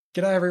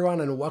G'day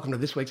everyone and welcome to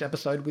this week's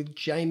episode with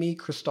Jamie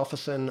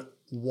Christopherson.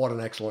 What an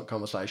excellent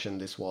conversation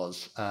this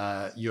was.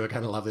 You are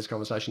going to love this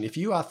conversation. If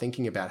you are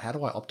thinking about how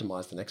do I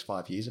optimize the next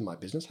 5 years of my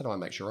business, how do I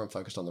make sure I'm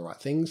focused on the right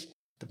things,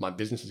 that my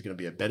business is going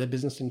to be a better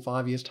business in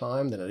 5 years'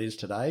 time than it is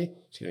today,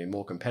 it's going to be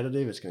more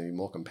competitive, it's going to be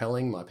more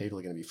compelling, my people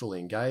are going to be fully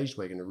engaged,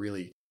 we're going to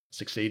really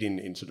succeed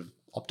in sort of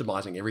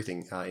optimizing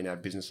everything in our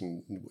business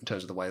in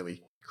terms of the way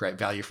we create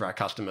value for our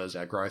customers,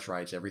 our growth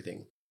rates,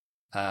 everything,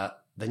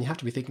 then you have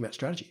to be thinking about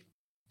strategy.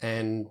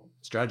 And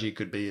strategy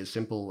could be as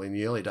simple in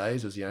the early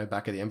days as,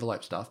 back of the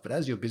envelope stuff. But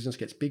as your business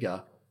gets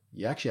bigger,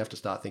 you actually have to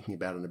start thinking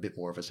about it in a bit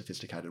more of a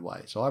sophisticated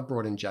way. So I've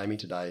brought in Jamie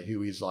today,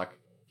 who is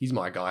he's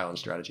my guy on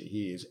strategy.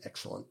 He is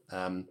excellent.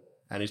 And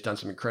he's done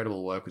some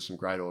incredible work with some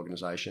great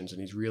organizations. And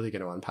he's really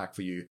going to unpack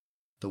for you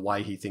the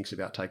way he thinks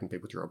about taking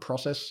people through a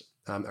process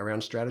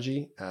around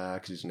strategy,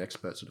 because he's an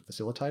expert sort of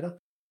facilitator.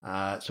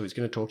 So he's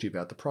going to talk to you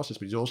about the process,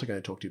 but he's also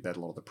going to talk to you about a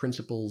lot of the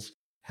principles.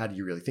 How do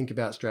you really think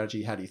about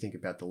strategy? How do you think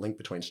about the link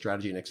between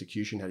strategy and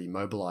execution? How do you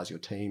mobilize your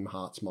team,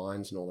 hearts,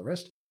 minds, and all the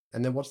rest?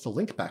 And then what's the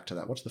link back to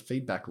that? What's the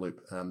feedback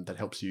loop that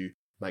helps you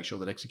make sure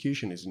that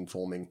execution is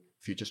informing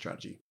future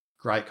strategy?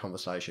 Great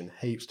conversation,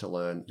 heaps to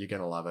learn. You're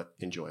going to love it.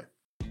 Enjoy.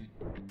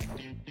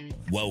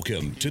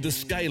 Welcome to the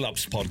Scale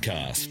Ups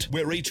Podcast,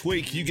 where each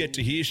week you get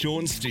to hear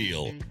Sean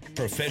Steele,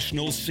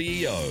 professional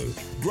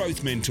CEO,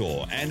 growth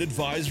mentor, and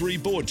advisory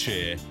board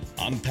chair,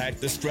 unpack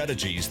the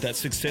strategies that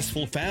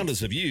successful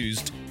founders have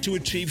used to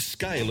achieve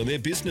scale in their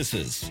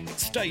businesses.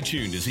 Stay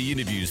tuned as he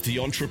interviews the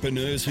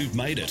entrepreneurs who've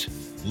made it,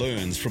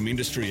 learns from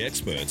industry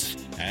experts,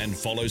 and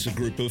follows a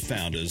group of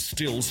founders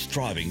still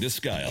striving to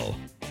scale.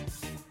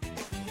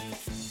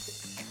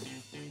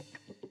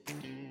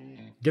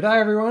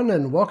 G'day everyone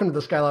and welcome to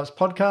the Scale Ups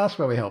Podcast,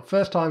 where we help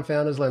first-time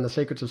founders learn the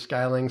secrets of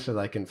scaling so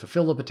they can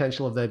fulfill the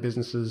potential of their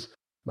businesses,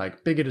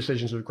 make bigger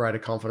decisions with greater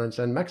confidence,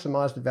 and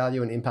maximize the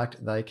value and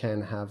impact they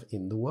can have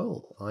in the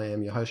world. I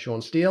am your host,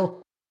 Sean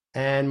Steele,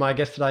 and my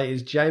guest today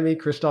is Jamie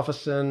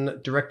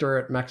Christopherson, Director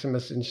at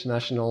Maximus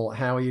International.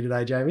 How are you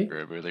today, Jamie?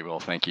 Really well,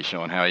 thank you,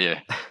 Sean. How are you?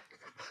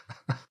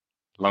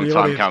 Long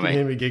time coming. You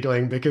hear me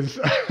giggling because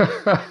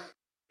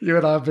you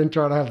and I have been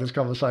trying to have this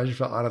conversation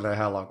for I don't know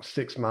how long,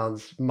 6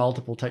 months,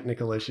 multiple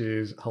technical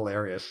issues,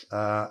 hilarious.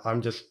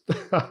 I'm just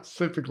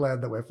super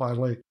glad that we're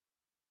finally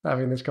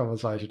having this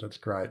conversation. It's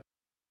great.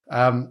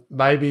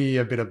 Maybe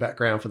a bit of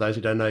background for those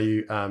who don't know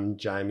you,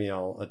 Jamie.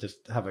 I'll just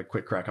have a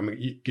quick crack. I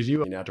mean, because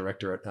you are now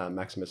director at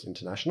Maximus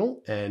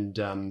International,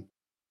 and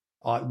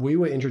we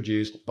were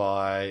introduced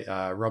by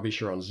Robbie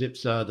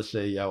Sharon-Zipser, the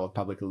CEO of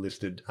publicly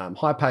listed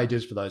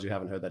hipages. For those who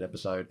haven't heard that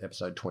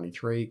episode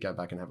 23, go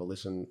back and have a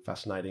listen.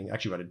 Fascinating.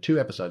 Actually, I did 2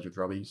 episodes with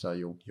Robbie, so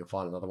you'll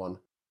find another one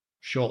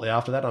shortly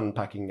after that,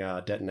 unpacking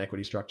debt and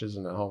equity structures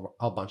and a whole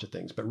bunch of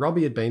things. But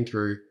Robbie had been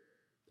through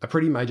a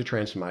pretty major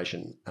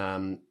transformation,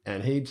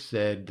 and he'd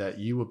said that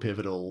you were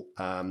pivotal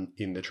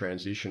in the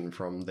transition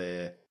from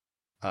their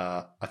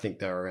I think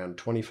they were around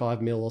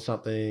 25 mil or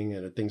something,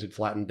 and things had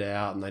flattened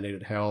out and they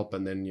needed help.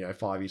 And then,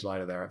 5 years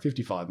later, they're at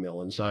 55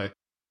 mil. And so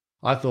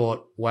I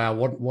thought, wow,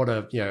 what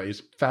a, it's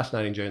a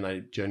fascinating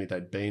journey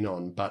they'd been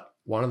on. But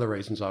one of the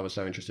reasons I was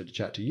so interested to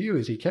chat to you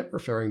is he kept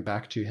referring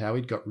back to how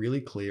he'd got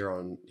really clear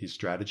on his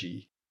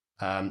strategy,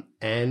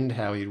 and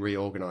how he'd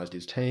reorganized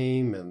his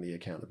team and the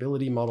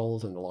accountability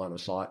models and the line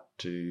of sight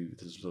to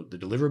the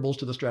deliverables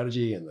to the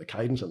strategy and the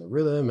cadence and the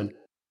rhythm, and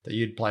that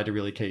you'd played a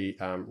really key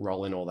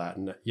role in all that.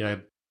 And,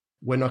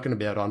 we're not going to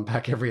be able to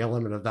unpack every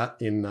element of that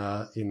in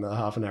the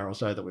half an hour or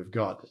so that we've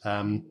got.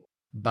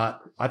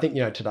 But I think,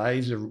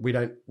 we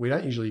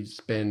don't usually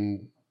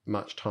spend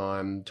much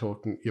time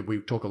talking. We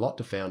talk a lot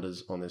to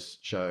founders on this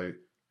show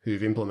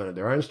who've implemented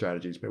their own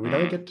strategies, but we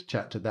don't get to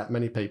chat to that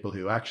many people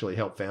who actually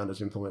help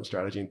founders implement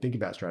strategy and think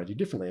about strategy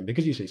differently. And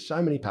because you see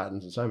so many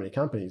patterns and so many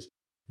companies,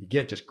 you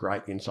get just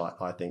great insight,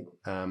 I think,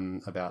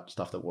 about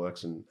stuff that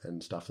works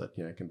and stuff that,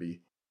 can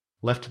be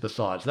left to the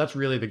side. So that's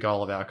really the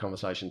goal of our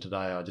conversation today.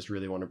 I just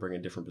really want to bring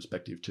a different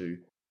perspective to.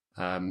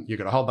 You've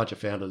got a whole bunch of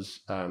founders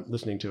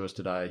listening to us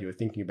today who are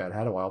thinking about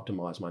how do I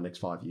optimize my next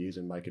 5 years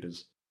and make it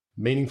as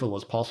meaningful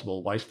as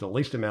possible, waste the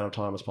least amount of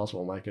time as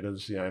possible, make it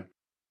as,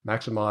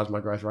 maximize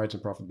my growth rates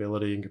and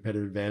profitability and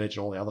competitive advantage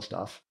and all the other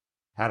stuff.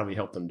 How do we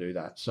help them do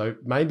that? So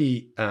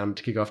maybe to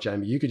kick off,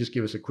 Jamie, you could just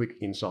give us a quick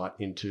insight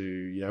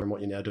into,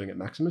 what you're now doing at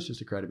Maximus, just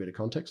to create a bit of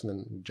context, and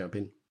then we'll jump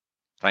in.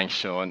 Thanks,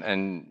 Sean.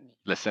 And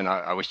listen,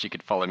 I wish you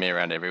could follow me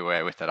around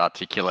everywhere with that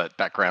articulate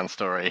background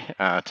story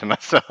to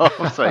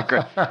myself. So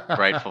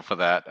grateful for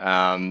that.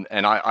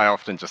 And I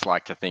often just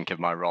like to think of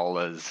my role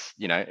as,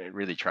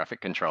 really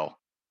traffic control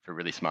for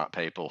really smart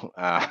people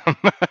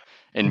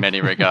in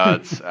many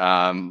regards.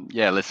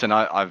 Listen,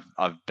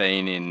 I've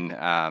been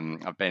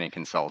in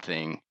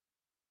consulting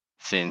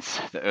since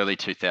the early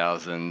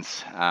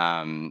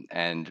 2000s,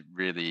 and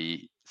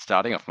really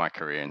starting off my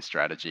career in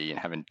strategy and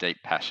having deep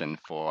passion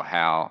for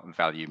how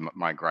value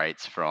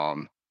migrates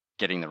from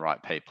getting the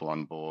right people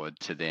on board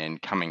to then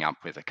coming up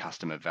with a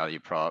customer value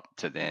prop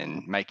to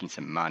then making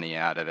some money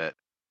out of it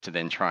to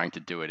then trying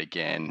to do it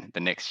again the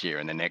next year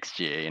and the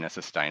next year in a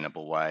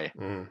sustainable way.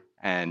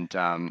 And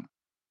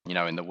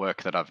in the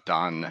work that I've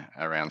done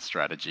around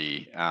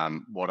strategy,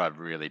 what I've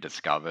really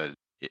discovered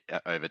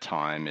over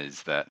time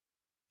is that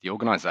the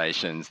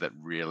organizations that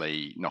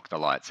really knock the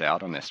lights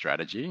out on their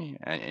strategy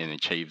and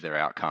achieve their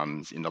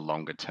outcomes in the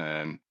longer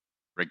term,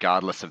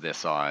 regardless of their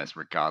size,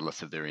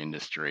 regardless of their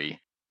industry,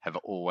 have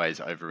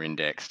always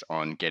over-indexed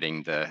on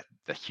getting the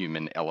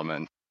human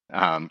element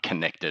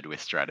connected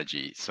with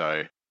strategy.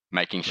 So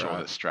making sure Right.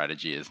 that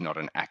strategy is not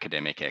an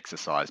academic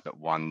exercise, but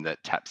one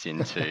that taps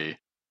into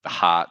the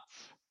heart,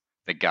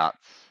 the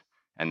guts,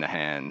 and the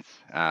hands.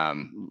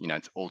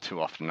 It's all too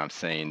often I've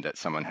seen that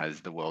someone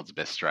has the world's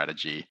best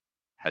strategy,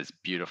 has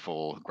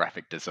beautiful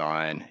graphic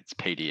design, it's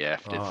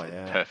PDF'd, Oh, it's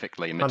yeah.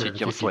 perfectly 150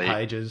 meticulously,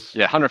 pages,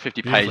 yeah,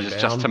 150 beautifully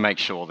pages just to bound. make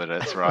sure that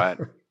it's right.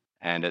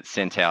 And it's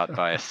sent out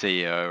by a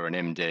CEO or an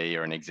MD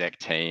or an exec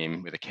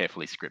team with a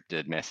carefully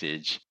scripted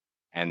message.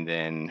 And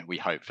then we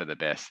hope for the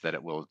best that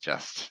it will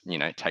just,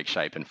 take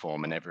shape and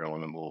form, and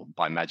everyone will,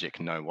 by magic,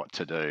 know what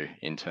to do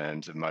in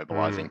terms of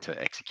mobilizing Mm.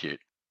 to execute.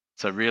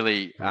 So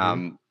really,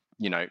 Hmm.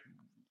 you know,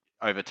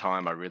 over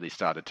time, I really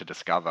started to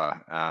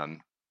discover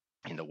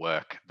in the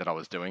work that I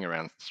was doing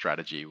around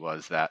strategy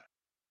was that,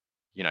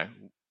 you know,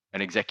 an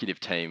executive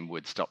team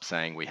would stop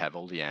saying we have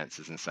all the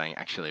answers and saying,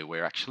 actually,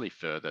 we're actually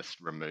furthest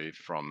removed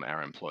from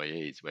our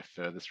employees. We're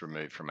furthest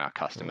removed from our Yeah.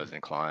 customers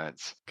and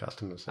clients.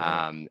 Customers,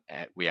 yeah.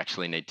 We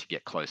actually need to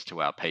get close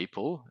to our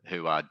people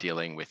who are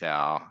dealing with who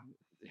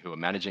are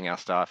managing our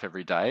staff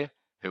every day,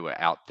 who are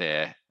out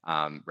there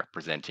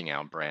representing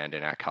our brand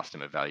and our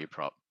customer value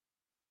prop.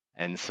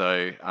 And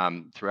so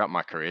throughout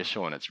my career,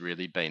 Sean, it's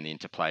really been the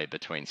interplay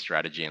between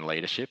strategy and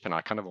leadership. And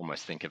I kind of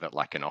almost think of it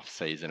like an off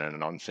season and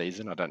an on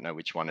season. I don't know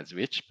which one is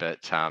which,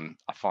 but I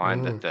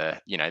find that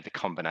Mm. the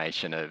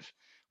combination of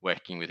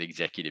working with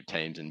executive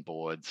teams and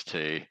boards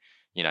to,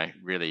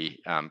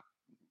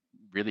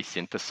 really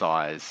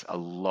synthesize a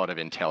lot of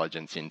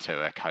intelligence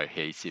into a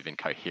cohesive and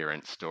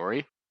coherent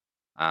story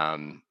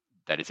um,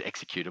 that is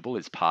executable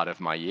is part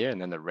of my year.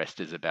 And then the rest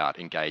is about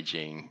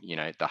engaging,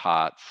 the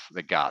hearts,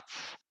 the guts,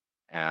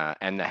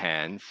 and the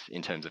hands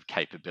in terms of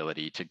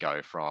capability to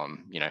go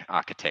from,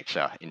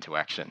 architecture into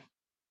action.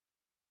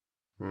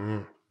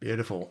 Mm.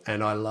 Beautiful.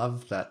 And I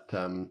love that.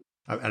 And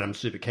I'm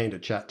super keen to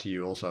chat to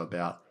you also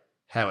about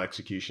how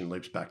execution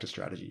loops back to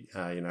strategy.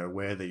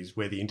 Where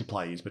the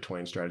interplay is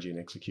between strategy and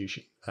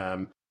execution.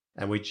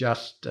 And we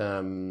just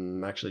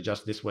actually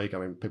just this week. I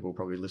mean, people will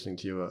probably be listening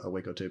to you a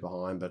week or two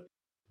behind, but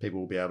people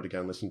will be able to go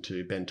and listen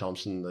to Ben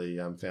Thompson,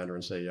 the founder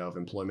and CEO of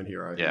Employment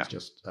Hero, Yeah. who's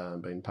just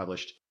been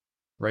published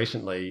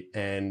recently,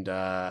 and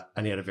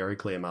he had a very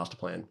clear master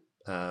plan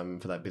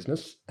for that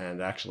business.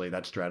 And actually,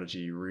 that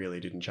strategy really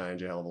didn't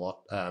change a hell of a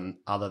lot,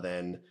 other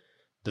than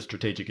the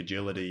strategic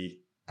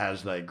agility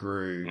as they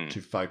grew Mm.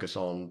 to focus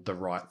on the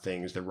right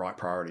things, the right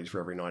priorities for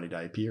every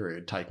 90-day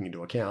period, taking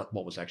into account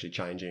what was actually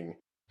changing,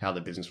 how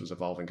the business was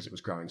evolving because it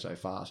was growing so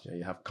fast.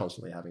 You have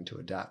constantly having to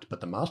adapt.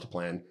 But the master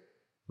plan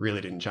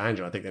really didn't change.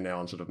 And I think they're now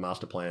on sort of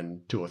master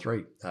plan 2 or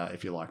 3,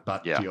 if you like.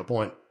 But Yeah. to your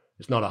point,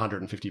 it's not a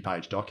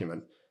 150-page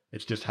document.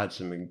 It's just had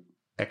some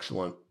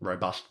excellent,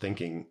 robust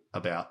thinking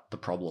about the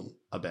problem,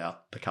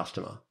 about the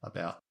customer,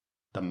 about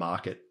the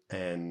market,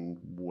 and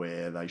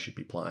where they should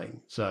be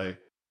playing. So,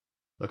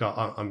 look,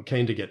 I'm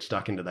keen to get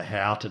stuck into the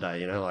how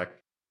today. Like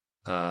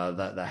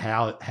the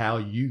how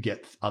you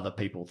get other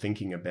people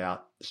thinking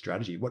about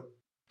strategy. What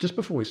just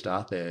before we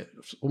start there,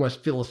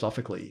 almost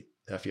philosophically,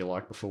 if you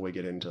like, before we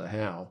get into the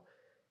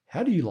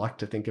how do you like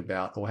to think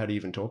about, or how do you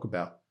even talk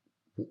about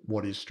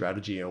what is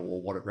strategy or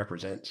what it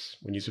represents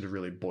when you sort of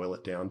really boil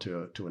it down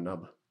to a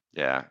nub?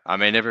 Yeah. I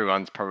mean,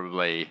 everyone's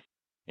probably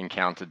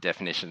encountered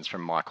definitions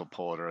from Michael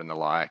Porter and the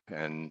like.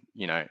 And,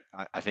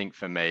 I think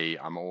for me,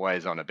 I'm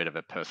always on a bit of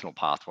a personal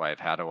pathway of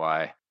how do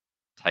I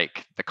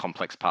take the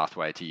complex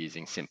pathway to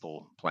using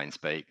simple, plain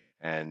speak.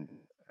 And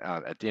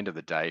at the end of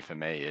the day, for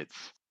me,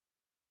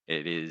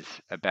 it is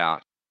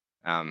about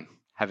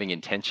having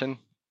intention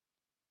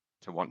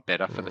to want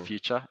better for the Mm,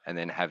 future, and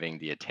then having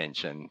the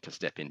attention to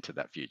step into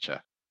that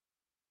future.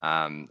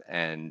 And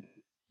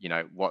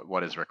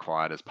what is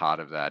required as part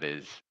of that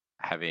is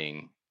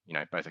having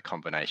both a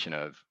combination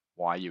of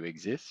why you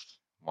exist,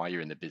 why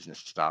you're in the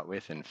business to start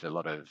with, and for a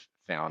lot of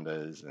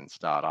founders and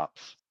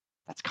startups,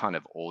 that's kind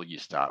of all you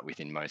start with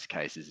in most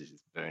cases is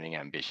this burning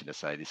ambition to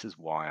say this is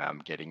why I'm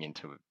getting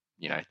into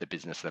the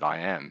business that I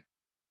am.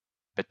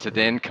 But to mm,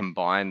 then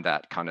combine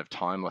that kind of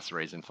timeless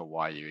reason for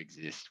why you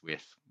exist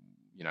with,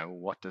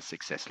 what does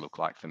success look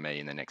like for me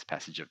in the next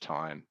passage of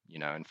time?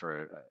 And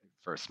for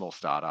a small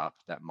startup,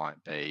 that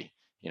might be,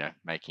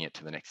 making it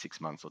to the next 6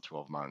 months or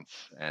 12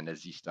 months. And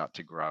as you start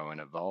to grow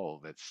and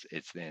evolve,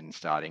 it's then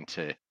starting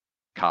to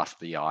cast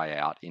the eye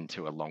out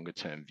into a longer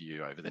term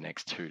view over the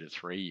next 2 to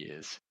 3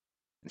 years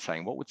and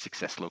saying, what would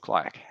success look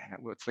like?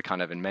 What's the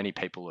kind of, and many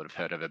people would have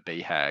heard of a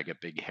BHAG, a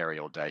big, hairy,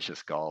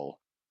 audacious goal.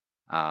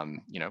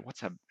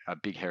 What's a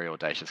big, hairy,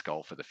 audacious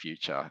goal for the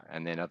future?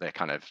 And then are there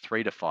kind of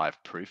 3 to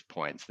 5 proof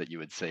points that you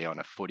would see on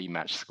a footy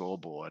match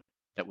scoreboard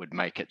that would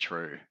make it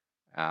true?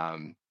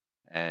 Um,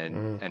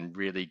 and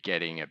really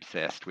getting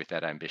obsessed with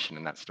that ambition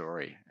and that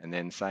story, and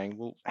then saying,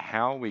 well,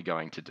 how are we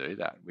going to do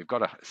that? We've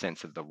got a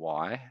sense of the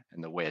why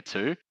and the where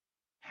to.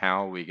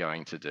 How are we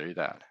going to do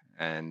that?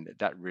 And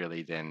that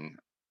really then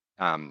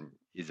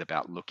is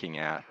about looking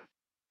at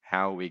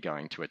how are we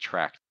going to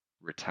attract,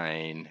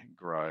 retain,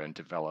 grow, and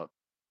develop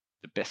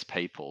the best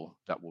people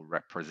that will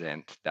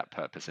represent that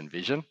purpose and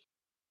vision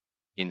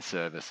in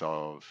service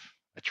of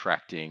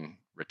attracting,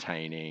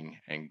 retaining,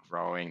 and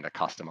growing the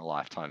customer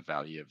lifetime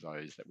value of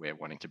those that we're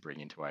wanting to bring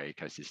into our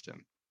ecosystem.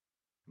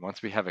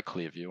 Once we have a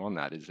clear view on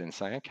that, is then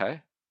saying,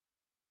 okay,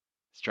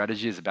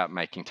 strategy is about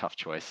making tough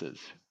choices.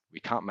 We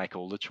can't make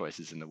all the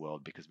choices in the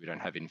world because we don't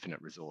have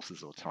infinite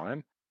resources or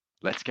time.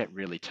 Let's get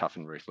really tough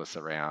and ruthless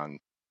around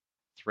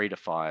 3 to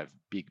 5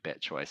 big bet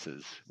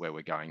choices where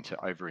we're going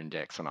to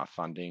over-index on our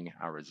funding,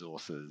 our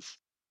resources,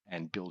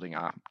 and building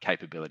our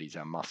capabilities,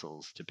 our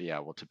muscles to be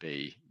able to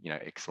be,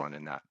 excellent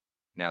in that.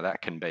 Now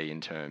that can be in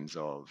terms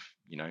of,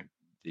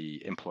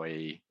 the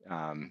employee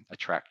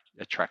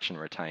attraction,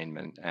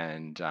 retainment,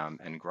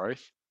 and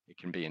growth. It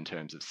can be in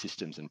terms of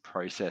systems and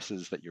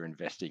processes that you're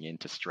investing in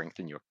to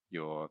strengthen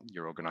your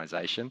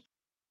organization,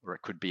 or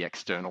it could be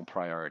external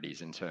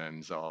priorities in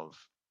terms of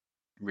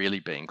really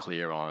being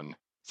clear on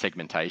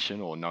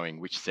segmentation or knowing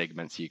which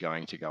segments you're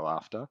going to go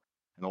after,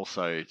 and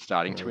also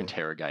starting to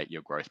interrogate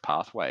your growth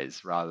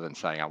pathways rather than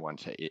saying I want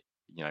to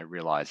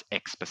realize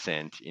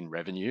X% in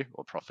revenue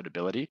or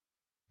profitability.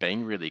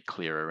 Being really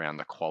clear around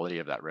the quality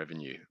of that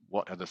revenue.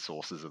 What are the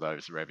sources of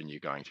those revenue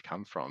going to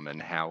come from,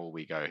 and how will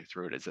we go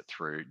through it? Is it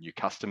through new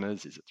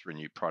customers? Is it through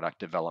new product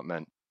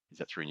development? Is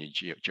it through new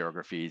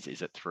geographies?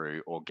 Is it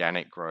through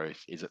organic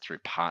growth? Is it through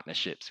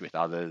partnerships with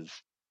others?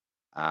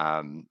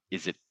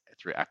 Is it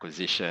through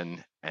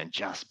acquisition? And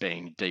just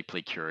being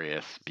deeply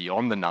curious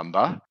beyond the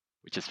number,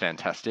 which is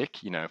fantastic.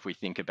 If we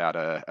think about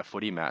a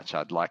footy match,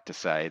 I'd like to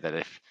say that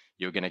if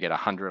you're going to get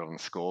 100 on the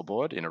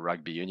scoreboard in a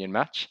rugby union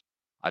match,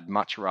 I'd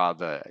much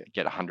rather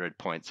get 100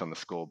 points on the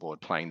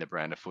scoreboard playing the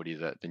brand of footy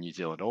that the New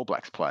Zealand All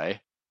Blacks play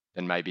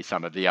than maybe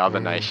some of the other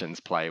nations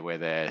play, where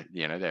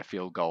they're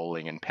field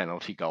goaling and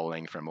penalty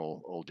goaling from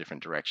all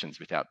different directions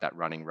without that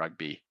running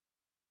rugby.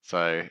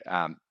 So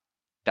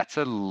that's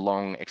a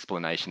long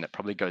explanation that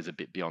probably goes a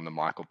bit beyond the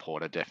Michael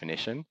Porter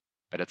definition,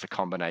 but it's a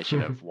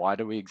combination of why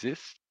do we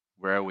exist,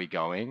 where are we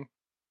going,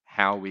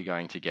 how are we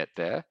going to get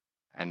there,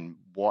 and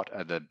what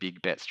are the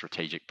big bet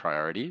strategic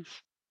priorities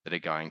that are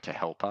going to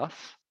help us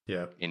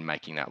in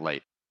making that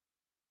leap.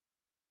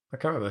 I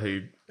can't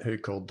remember who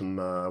called them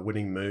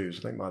winning moves.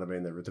 I think it might have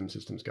been the Rhythm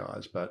Systems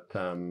guys, but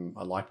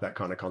I like that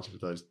kind of concept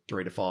of those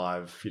 3 to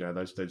 5,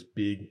 those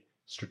big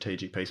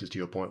strategic pieces, to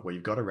your point, where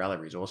you've got to rally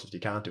resources. You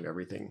can't do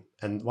everything.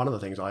 And one of the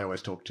things I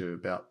always talk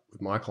about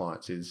with my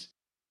clients is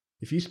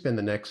if you spend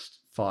the next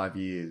 5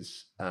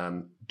 years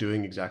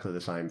doing exactly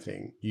the same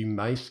thing, you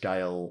may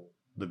scale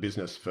the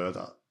business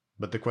further.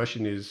 But the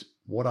question is,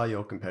 what are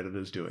your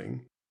competitors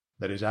doing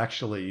that is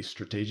actually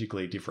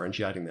strategically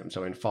differentiating them?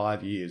 So in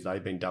 5 years,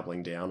 they've been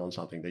doubling down on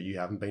something that you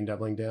haven't been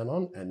doubling down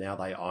on, and now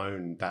they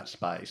own that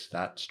space,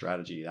 that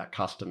strategy, that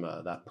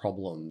customer, that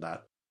problem,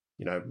 that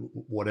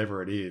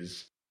whatever it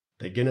is.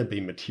 They're going to be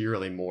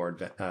materially more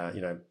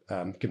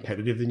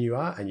competitive than you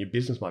are, and your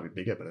business might be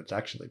bigger, but it's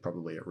actually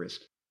probably at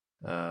risk.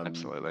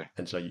 Absolutely.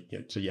 And so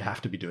you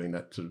have to be doing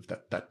that sort of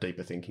that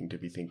deeper thinking, to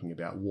be thinking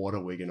about what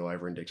are we going to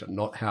over-index on,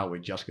 not how we're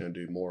just going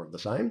to do more of the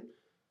same,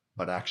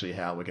 but actually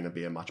how we're going to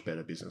be a much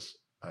better business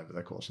over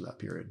the course of that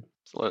period.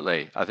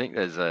 Absolutely. I think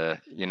there's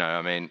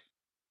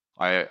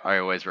I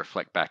always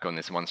reflect back on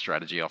this one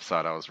strategy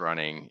offsite I was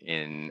running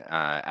in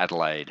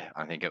Adelaide.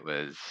 I think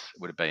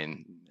would have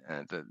been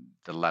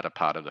the latter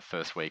part of the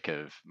first week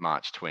of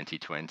March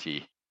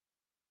 2020.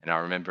 And I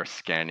remember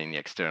scanning the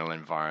external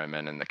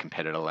environment and the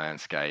competitor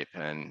landscape,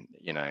 and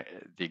the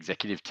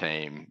executive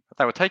team,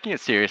 they were taking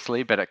it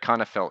seriously, but it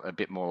kind of felt a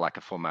bit more like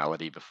a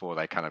formality before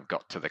they kind of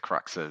got to the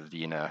crux of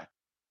the inner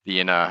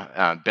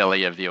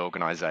belly of the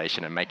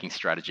organization and making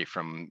strategy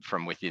from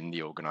within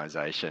the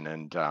organization.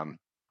 And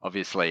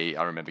obviously,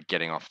 I remember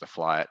getting off the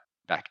flight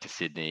back to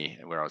Sydney,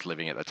 where I was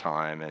living at the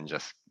time, and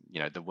just,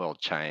 the world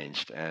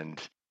changed. And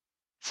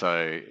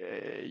so,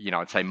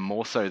 I'd say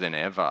more so than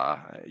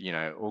ever,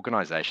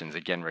 organizations,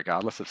 again,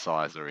 regardless of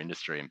size or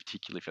industry, and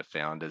particularly for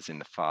founders in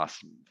the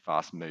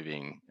fast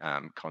moving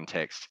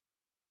context,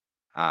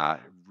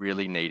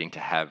 really needing to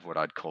have what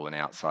I'd call an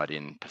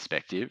outside-in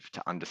perspective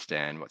to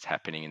understand what's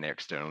happening in their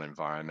external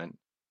environment,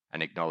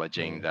 and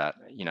acknowledging that,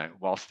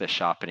 whilst they're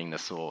sharpening the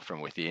saw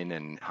from within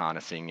and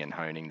harnessing and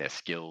honing their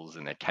skills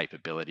and their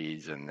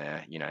capabilities and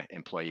their,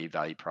 employee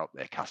value prop,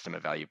 their customer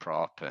value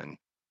prop, and,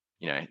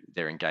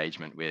 their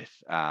engagement with,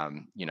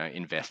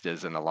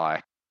 investors and the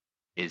like,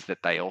 is that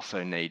they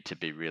also need to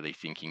be really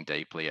thinking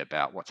deeply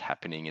about what's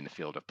happening in the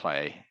field of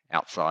play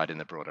outside in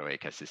the broader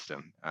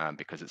ecosystem,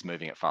 because it's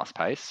moving at fast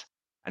pace.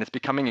 And it's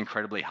becoming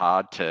incredibly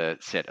hard to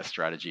set a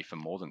strategy for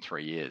more than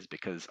 3 years,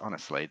 because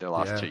honestly, the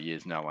last 2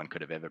 years, no one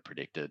could have ever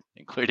predicted,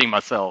 including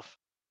myself.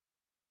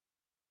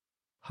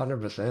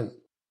 100%.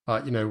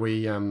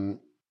 We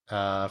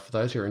For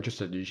those who are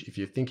interested, if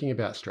you're thinking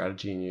about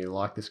strategy and you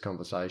like this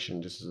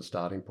conversation just as a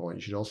starting point,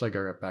 you should also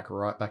go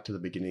right back to the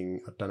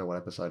beginning. I don't know what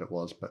episode it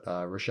was, but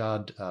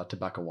Rashad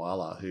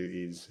Tabakawala,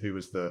 who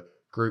was the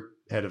group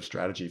head of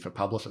strategy for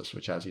Publicis,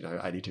 which has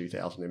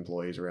 82,000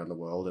 employees around the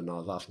world, and I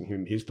was asking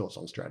him his thoughts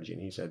on strategy,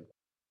 and he said,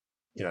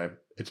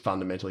 it's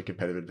fundamentally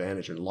competitive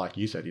advantage. And like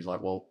you said, he's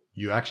like, well,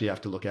 you actually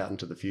have to look out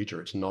into the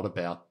future. It's not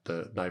about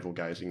the navel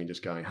gazing and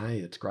just going, hey,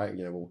 it's great.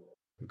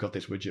 We've got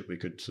this widget. We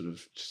could sort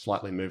of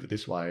slightly move it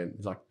this way. And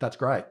it's like, that's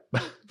great.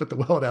 But the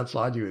world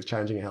outside you is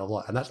changing a hell of a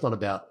lot. And that's not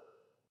about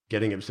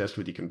getting obsessed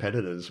with your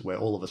competitors where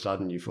all of a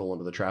sudden you fall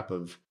into the trap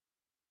of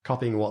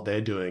copying what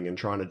they're doing and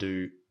trying to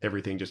do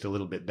everything just a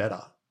little bit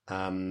better.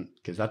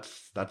 Because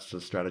that's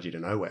a strategy to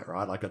nowhere,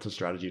 right? Like that's a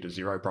strategy to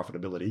zero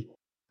profitability.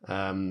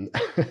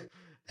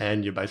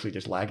 And you're basically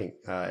just lagging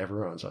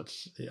everyone. So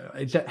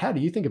how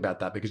do you think about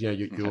that? Because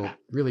you're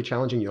really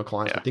challenging your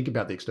clients to think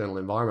about the external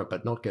environment,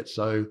 but not get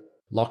so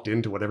locked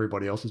into what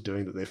everybody else is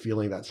doing that they're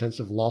feeling that sense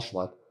of loss.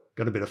 Like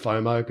got a bit of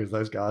FOMO because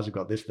those guys have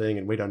got this thing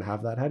and we don't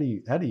have that. How do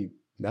you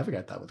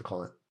navigate that with the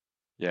client?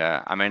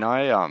 Yeah, I mean,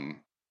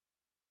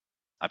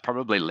 I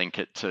probably link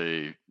it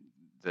to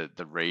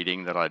the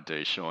reading that I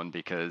do, Sean,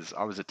 because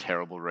I was a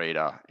terrible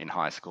reader in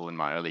high school in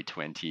my early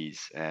 20s,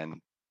 and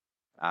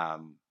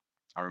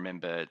I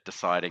remember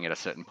deciding at a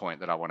certain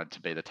point that I wanted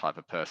to be the type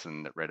of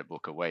person that read a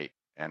book a week,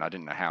 and I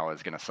didn't know how I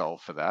was going to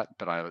solve for that.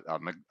 But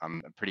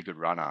I'm a pretty good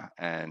runner,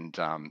 and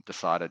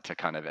decided to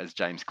kind of, as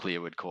James Clear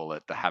would call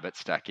it, the habit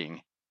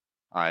stacking.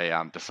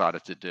 I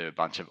decided to do a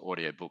bunch of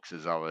audiobooks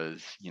as I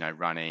was,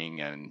 running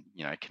and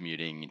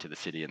commuting into the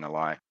city and the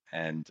like.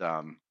 And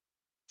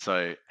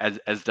so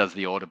as does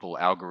the Audible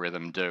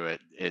algorithm do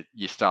it,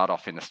 you start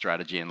off in the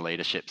strategy and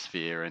leadership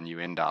sphere, and you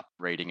end up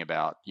reading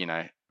about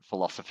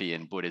philosophy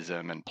and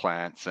Buddhism and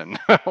plants and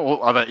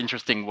all other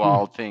interesting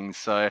wild things.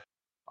 So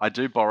I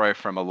do borrow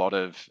from a lot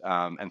of,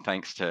 and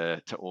thanks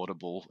to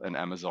Audible and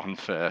Amazon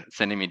for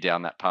sending me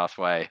down that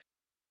pathway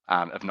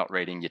of not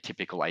reading your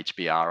typical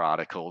HBR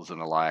articles and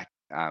the like,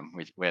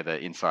 where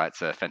the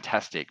insights are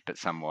fantastic but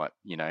somewhat,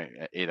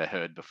 either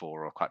heard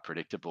before or quite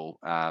predictable.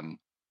 I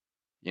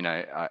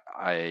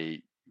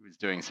was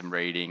doing some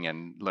reading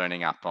and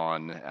learning up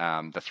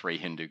on the three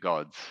Hindu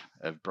gods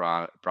of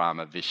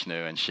Brahma,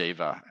 Vishnu, and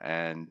Shiva.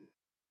 And,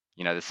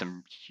 there's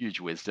some huge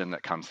wisdom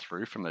that comes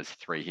through from those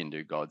three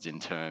Hindu gods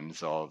in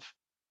terms of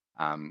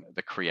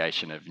the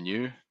creation of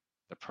new,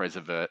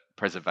 the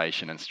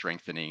preservation and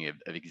strengthening of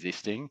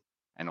existing,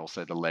 and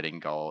also the letting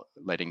go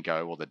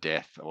or the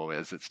death, or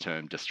as it's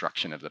termed,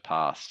 destruction of the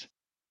past.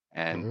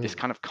 And this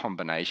kind of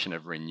combination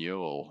of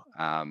renewal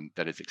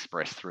that is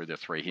expressed through the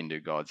three Hindu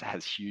gods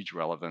has huge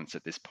relevance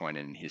at this point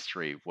in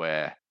history,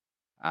 where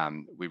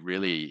we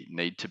really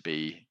need to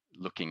be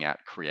looking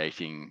at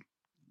creating,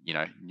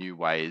 new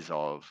ways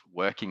of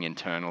working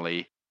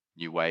internally,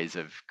 new ways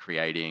of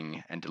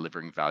creating and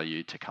delivering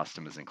value to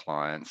customers and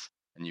clients,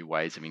 and new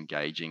ways of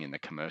engaging in the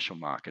commercial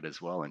market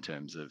as well, in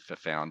terms of, for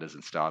founders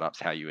and startups,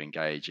 how you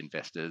engage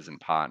investors and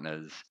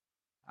partners.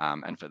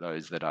 And for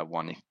those that are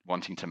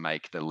wanting to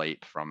make the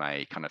leap from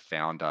a kind of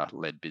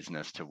founder-led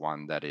business to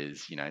one that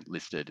is,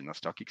 listed in the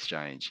stock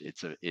exchange,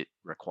 it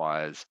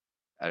requires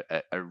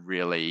a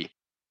really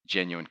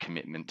genuine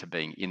commitment to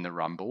being in the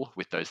rumble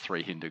with those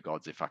three Hindu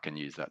gods, if I can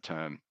use that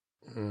term.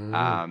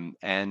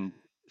 And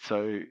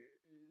so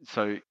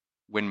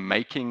when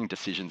making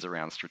decisions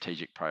around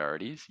strategic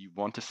priorities, you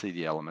want to see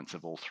the elements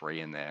of all three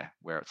in there,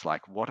 where it's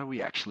like, what are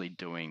we actually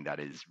doing that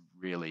is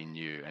really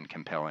new and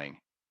compelling?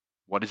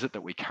 What is it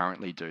that we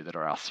currently do that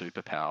are our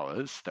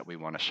superpowers that we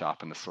want to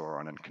sharpen the saw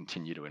on and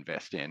continue to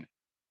invest in?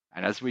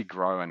 And as we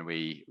grow and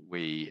we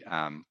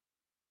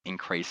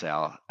increase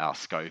our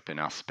scope and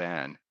our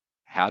span,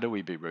 how do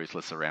we be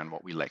ruthless around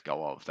what we let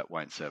go of that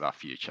won't serve our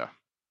future?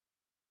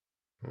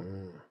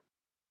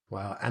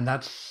 Wow. And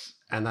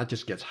that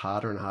just gets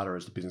harder and harder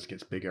as the business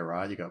gets bigger,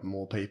 right? You got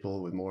more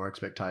people with more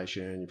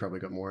expectation. You probably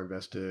got more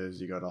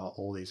investors. You got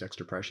all these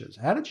extra pressures.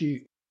 How did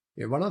you?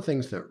 One of the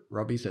things that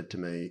Robbie said to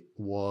me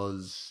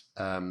was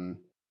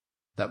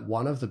that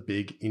one of the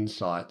big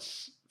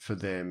insights for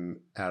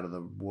them out of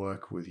the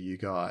work with you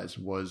guys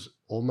was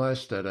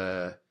almost at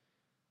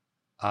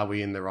are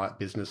we in the right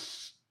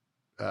business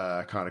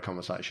kind of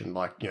conversation?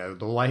 Like, the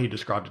way he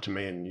described it to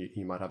me, and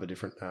you might have a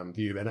different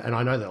view. And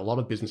I know that a lot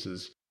of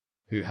businesses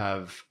who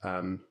have,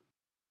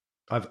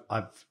 I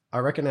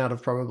reckon out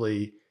of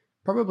probably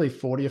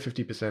 40 or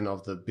 50%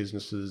 of the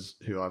businesses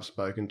who I've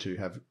spoken to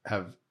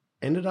have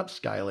ended up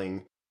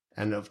scaling.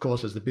 And of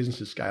course, as the business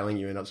is scaling,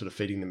 you end up sort of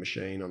feeding the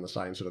machine on the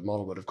same sort of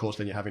model. But of course,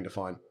 then you're having to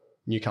find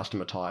new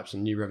customer types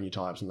and new revenue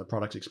types, and the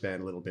products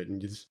expand a little bit.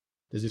 And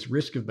there's this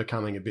risk of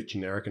becoming a bit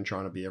generic and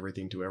trying to be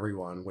everything to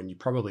everyone when you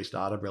probably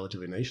started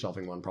relatively niche,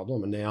 solving one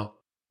problem, and now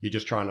you're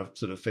just trying to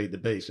sort of feed the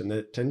beast. And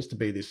there seems to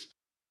be this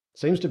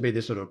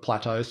sort of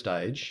plateau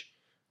stage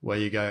where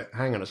you go,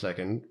 hang on a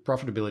second,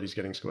 profitability is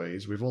getting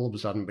squeezed. We've all of a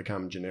sudden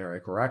become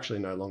generic. We're actually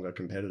no longer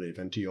competitive.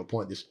 And to your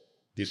point,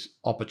 this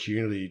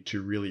opportunity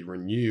to really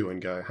renew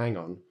and go, hang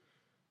on,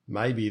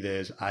 maybe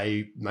there's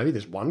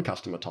one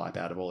customer type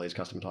out of all these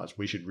customer types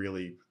we should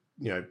really,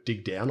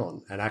 dig down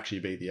on and actually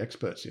be the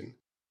experts in.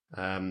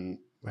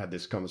 We had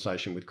this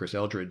conversation with Chris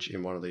Eldridge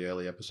in one of the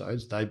early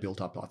episodes. They built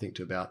up, I think,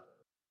 to about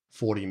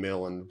 40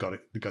 mil and got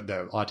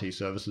their IT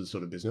services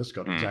sort of business,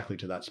 got exactly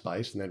to that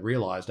space, and then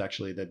realized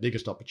actually their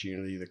biggest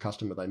opportunity, the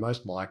customer they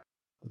most liked,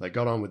 that they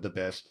got on with the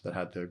best, that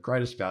had the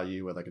greatest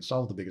value, where they could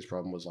solve the biggest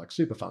problem, was like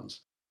super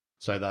funds.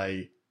 So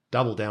they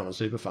doubled down on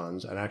super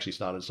funds and actually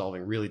started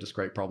solving really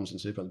discrete problems in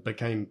super funds,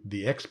 became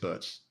the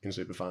experts in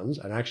super funds,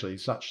 and actually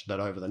such that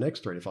over the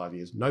next 3 to 5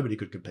 years, nobody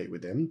could compete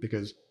with them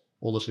because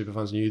all the super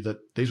funds knew that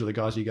these were the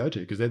guys you go to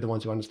because they're the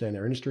ones who understand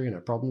their industry and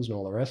their problems and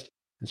all the rest.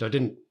 And so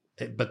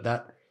but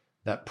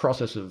that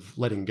process of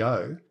letting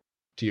go,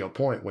 to your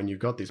point, when you've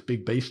got this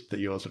big beast that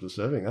you're sort of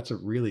serving,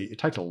 it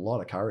takes a lot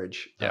of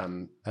courage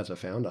as a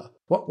founder.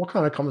 What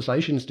kind of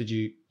conversations did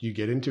you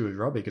get into with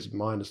Robbie? Because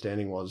my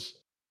understanding was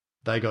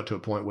they got to a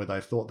point where they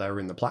thought they were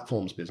in the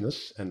platforms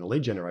business and the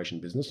lead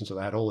generation business. And so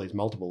they had all these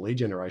multiple lead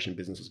generation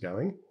businesses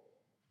going.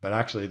 But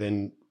actually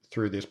then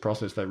through this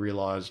process, they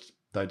realized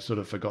they'd sort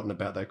of forgotten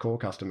about their core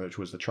customer, which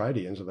was the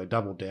tradie. And so they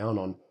doubled down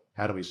on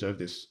how do we serve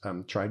this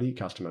tradie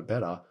customer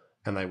better?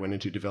 And they went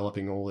into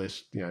developing all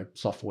this,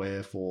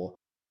 software for,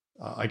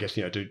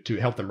 to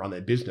help them run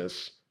their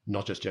business,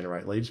 not just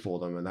generate leads for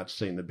them. And that's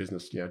seen the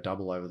business,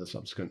 double over the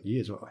subsequent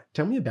years.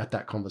 Tell me about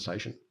that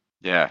conversation.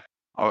 Yeah,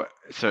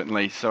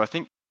 certainly. So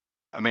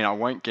I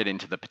won't get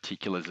into the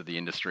particulars of the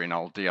industry, and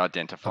I'll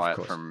de-identify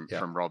it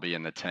from Robbie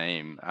and the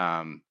team.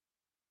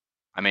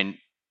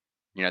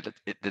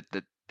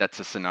 That's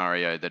a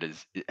scenario that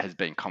has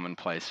been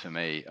commonplace for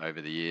me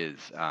over the years.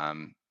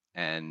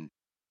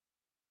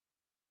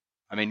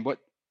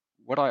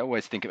 What I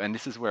always think of, and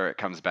this is where it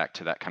comes back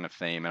to that kind of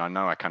theme, and I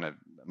know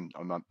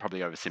I'm probably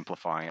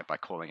oversimplifying it by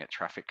calling it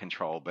traffic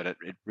control, but it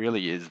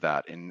really is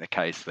that in the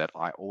case that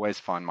I always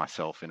find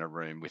myself in a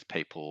room with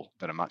people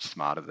that are much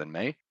smarter than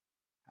me.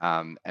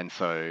 And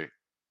so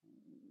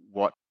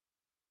what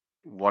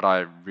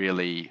I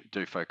really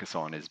do focus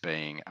on is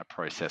being a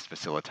process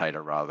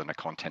facilitator rather than a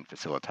content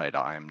facilitator.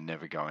 I am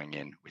never going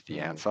in with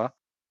the answer.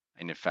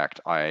 And in fact,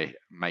 I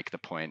make the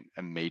point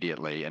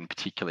immediately, and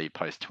particularly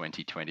post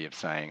 2020, of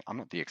saying, I'm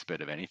not the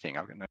expert of anything.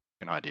 I've got no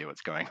idea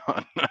what's going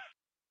on.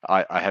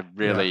 I have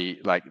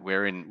really,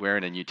 we're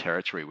in a new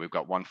territory. We've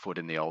got one foot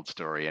in the old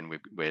story, and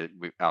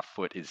our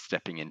foot is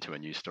stepping into a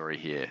new story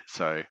here.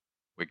 So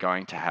we're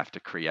going to have to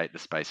create the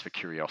space for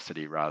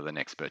curiosity rather than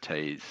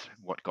expertise.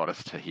 What got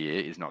us to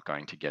here is not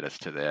going to get us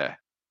to there.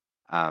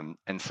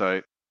 And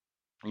so,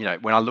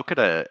 when I look at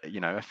a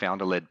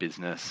founder-led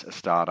business, a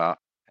startup,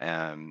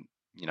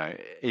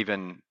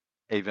 even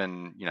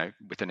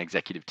with an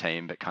executive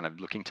team, but kind of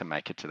looking to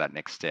make it to that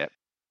next step,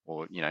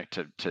 or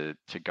to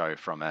go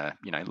from a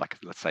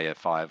let's say a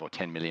 $5 or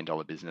 $10 million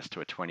business to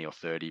a 20 or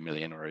 30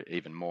 million or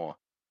even more,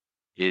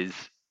 is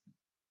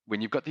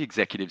when you've got the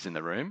executives in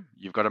the room,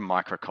 you've got a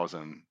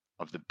microcosm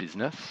of the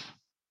business,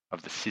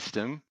 of the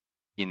system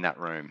in that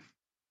room.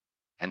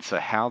 And so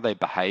how they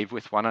behave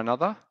with one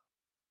another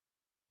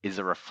is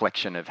a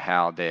reflection of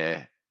how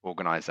their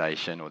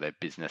organization or their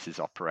business is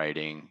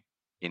operating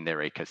in their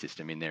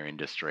ecosystem, in their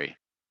industry.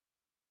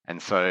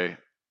 And so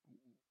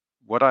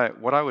what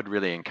I would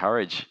really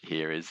encourage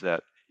here is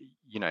that,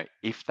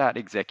 if that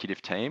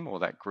executive team or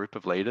that group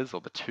of leaders or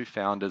the two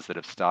founders that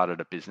have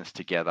started a business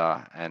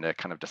together and are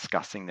kind of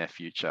discussing their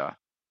future,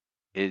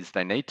 is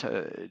they need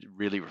to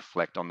really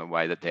reflect on the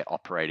way that they're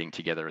operating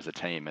together as a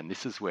team. And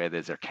this is where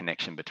there's a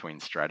connection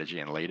between strategy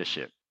and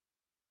leadership.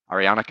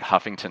 Arianna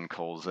Huffington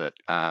calls it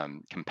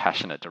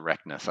compassionate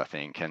directness, I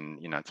think. And,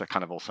 it's a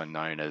kind of also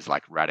known as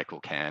like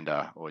radical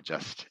candor, or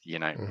just,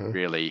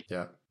 really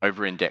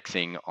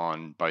over-indexing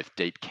on both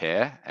deep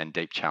care and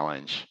deep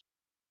challenge.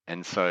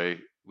 And so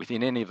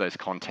within any of those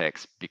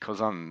contexts, because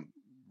I'm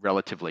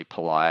relatively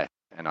polite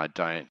and I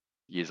don't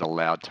use a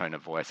loud tone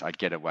of voice, I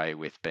get away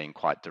with being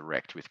quite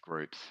direct with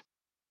groups.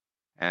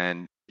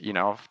 And,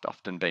 I've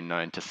often been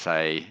known to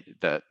say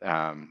that,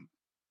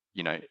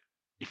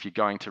 if you're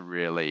going to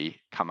really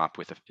come up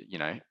with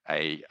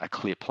a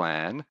clear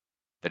plan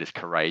that is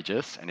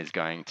courageous and is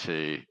going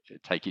to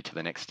take you to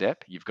the next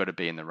step, you've got to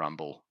be in the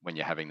rumble when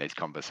you're having these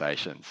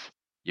conversations.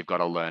 You've got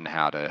to learn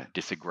how to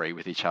disagree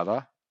with each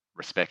other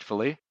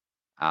respectfully,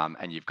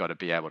 and you've got to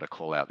be able to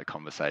call out the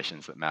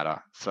conversations that matter.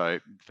 So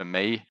for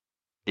me,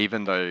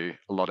 even though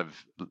a lot of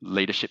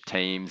leadership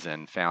teams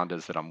and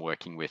founders that I'm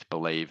working with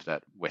believe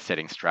that we're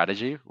setting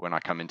strategy when I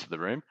come into the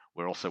room,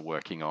 we're also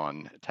working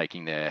on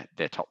taking their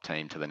top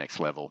team to the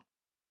next level.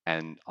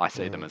 And I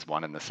see them as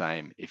one and the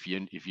same. If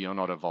you're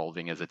not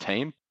evolving as a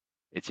team,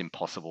 it's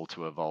impossible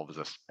to evolve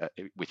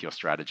with your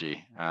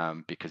strategy,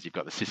 because you've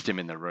got the system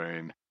in the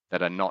room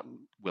that are not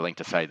willing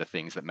to say the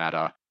things that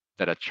matter,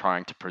 that are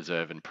trying to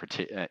preserve and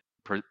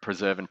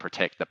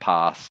protect the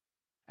past,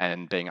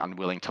 and being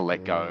unwilling to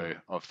let go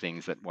of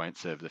things that won't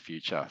serve the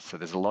future. So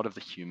there's a lot of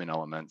the human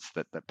elements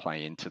that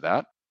play into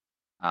that,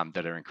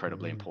 that are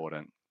incredibly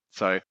important.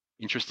 So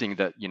interesting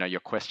that, your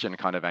question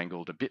kind of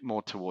angled a bit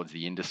more towards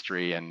the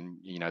industry and,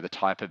 the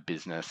type of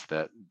business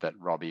that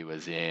Robbie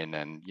was in,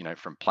 and,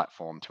 from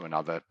platform to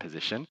another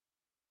position.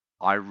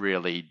 I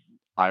really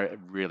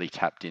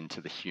tapped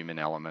into the human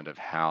element of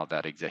how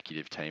that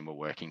executive team were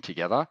working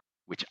together,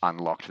 which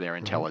unlocked their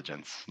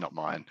intelligence, not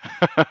mine.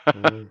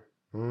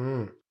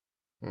 Mm,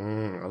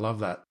 mm, I love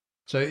that.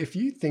 So if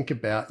you think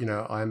about,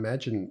 I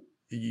imagine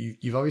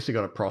you've obviously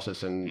got a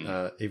process, and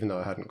even though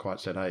I hadn't quite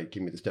said, hey,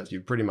 give me the steps,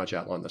 you've pretty much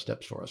outlined the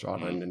steps for us,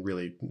 right? And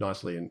really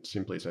nicely and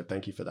simply. So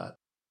thank you for that.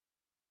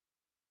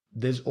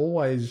 There's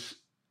always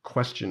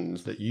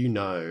questions that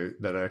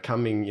that are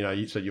coming,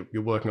 so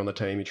you're working on the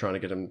team, you're trying to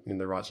get them in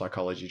the right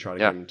psychology, trying to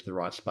get them into the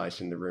right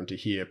space in the room to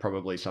hear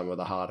probably some of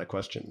the harder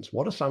questions.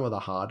 What are some of the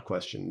hard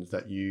questions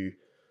that you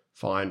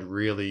find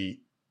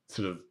really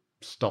sort of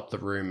stop the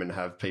room and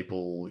have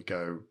people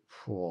go,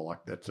 oh, like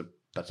that's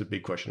a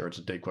big question, or it's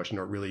a deep question,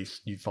 or really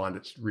you find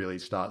it really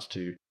starts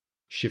to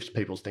shift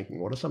people's thinking?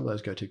 What are some of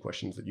those go-to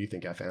questions that you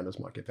think our founders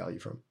might get value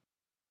from?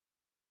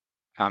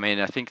 I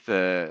mean,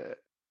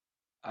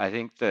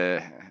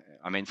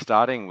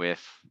 starting with,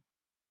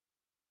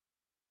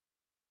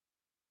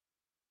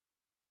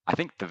 I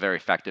think the very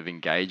fact of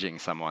engaging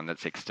someone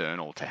that's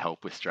external to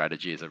help with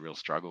strategy is a real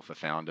struggle for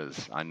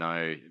founders. I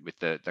know with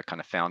the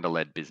kind of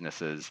founder-led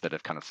businesses that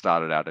have kind of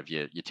started out of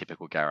your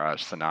typical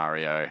garage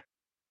scenario,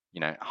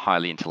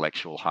 highly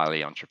intellectual,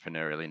 highly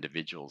entrepreneurial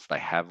individuals, they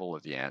have all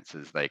of the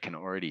answers. They can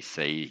already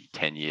see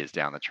 10 years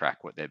down the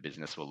track what their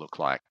business will look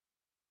like.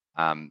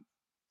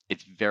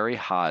 It's very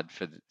hard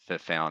for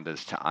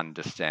founders to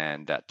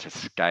understand that to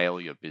scale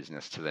your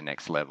business to the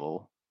next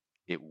level,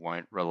 it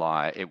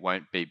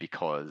won't be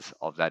because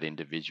of that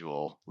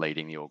individual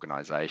leading the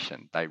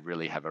organization. They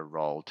really have a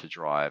role to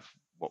drive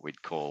what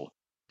we'd call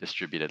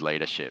distributed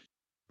leadership,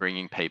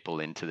 bringing people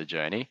into the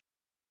journey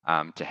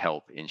to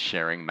help in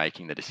sharing,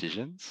 making the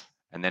decisions,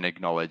 and then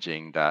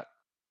acknowledging that,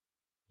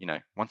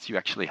 once you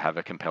actually have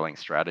a compelling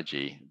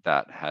strategy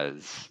that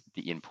has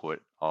the input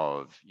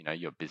of,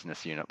 your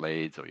business unit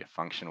leads or your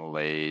functional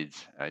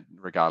leads,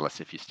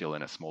 regardless if you're still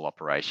in a small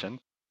operation,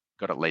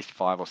 got at least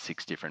 5 or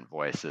 6 different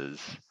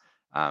voices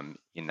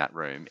in that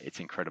room,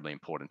 it's incredibly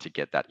important to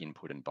get that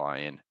input and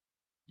buy-in.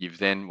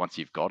 Once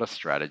you've got a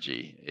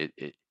strategy,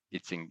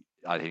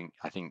 I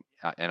think,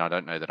 and I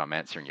don't know that I'm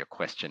answering your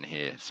question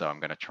here, so I'm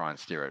going to try and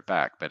steer it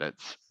back, but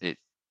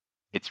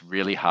it's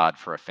really hard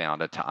for a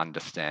founder to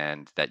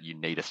understand that you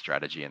need a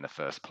strategy in the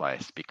first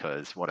place,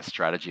 because what a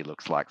strategy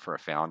looks like for a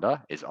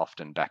founder is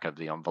often back of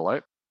the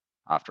envelope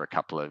after a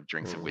couple of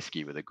drinks of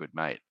whiskey with a good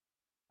mate.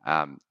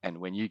 And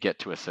when you get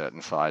to a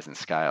certain size and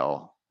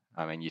scale,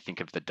 I mean, you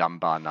think of the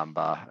Dunbar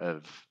number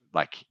of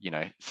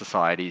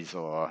societies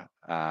or,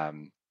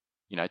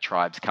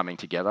 tribes coming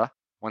together.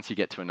 Once you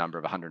get to a number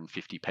of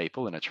 150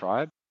 people in a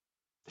tribe,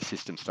 the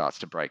system starts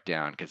to break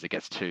down because it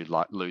gets too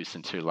loose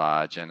and too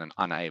large and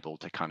unable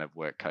to kind of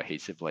work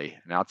cohesively.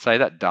 And I'd say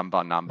that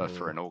Dunbar number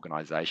for an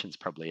organization is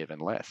probably even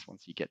less.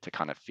 Once you get to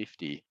kind of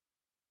 50, you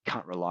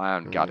can't rely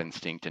on gut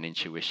instinct and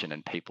intuition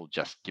and people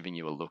just giving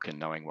you a look and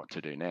knowing what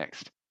to do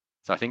next.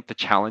 So I think the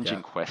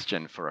challenging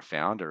question for a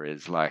founder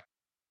is like,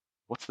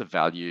 what's the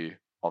value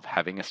of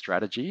having a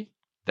strategy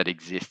that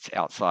exists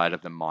outside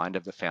of the mind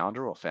of the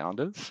founder or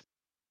founders?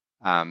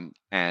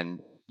 And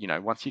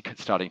once you're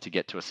starting to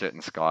get to a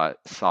certain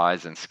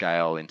size and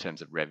scale in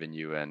terms of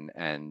revenue and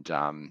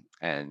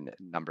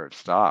number of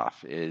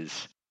staff,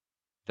 is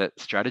that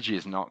strategy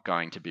is not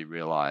going to be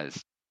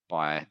realized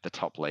by the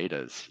top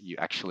leaders. You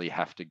actually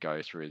have to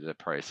go through the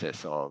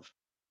process of,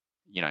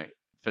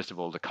 first of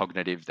all,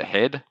 the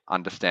head,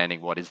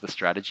 understanding what is the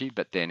strategy,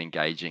 but then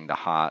engaging the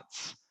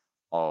hearts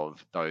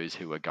of those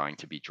who are going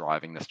to be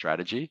driving the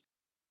strategy.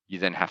 You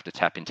then have to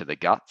tap into the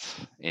guts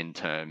in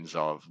terms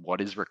of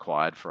what is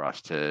required for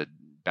us to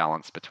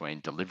balance between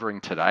delivering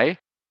today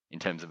in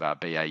terms of our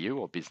BAU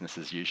or business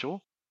as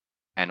usual,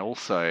 and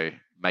also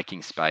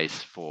making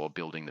space for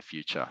building the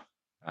future.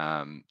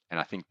 And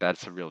I think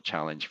that's a real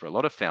challenge for a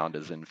lot of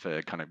founders and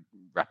for kind of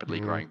rapidly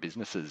growing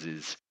businesses,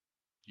 is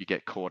you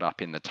get caught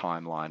up in the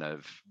timeline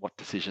of what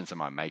decisions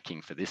am I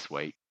making for this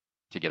week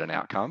to get an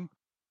outcome.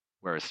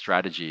 Whereas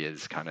strategy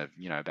is kind of,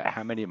 about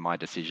how many of my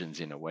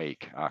decisions in a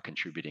week are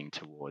contributing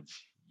towards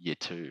year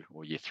 2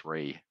 or year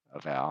 3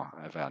 of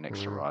our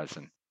next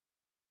horizon.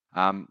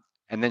 And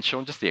then,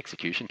 Sean, just the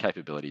execution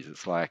capabilities.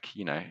 It's like,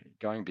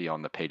 going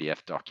beyond the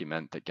PDF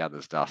document that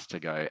gathers dust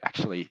to go,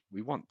 actually,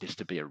 we want this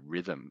to be a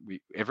rhythm.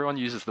 Everyone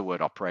uses the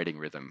word operating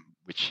rhythm,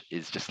 which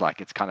is just like,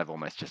 it's kind of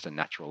almost just a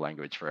natural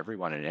language for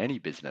everyone in any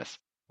business.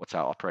 What's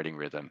our operating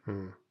rhythm?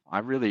 I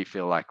really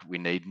feel like we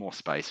need more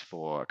space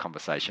for a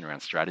conversation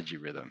around strategy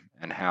rhythm,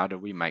 and how do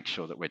we make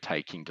sure that we're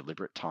taking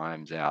deliberate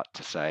times out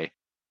to say,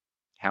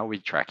 how are we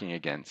tracking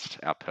against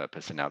our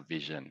purpose and our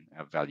vision,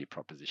 our value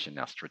proposition,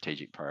 our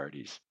strategic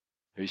priorities?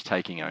 Who's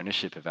taking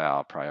ownership of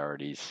our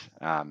priorities,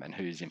 and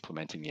who's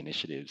implementing the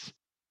initiatives?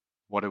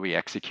 What are we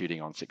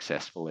executing on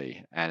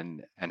successfully?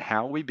 And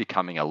how are we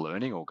becoming a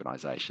learning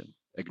organization,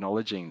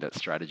 acknowledging that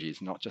strategy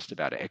is not just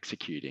about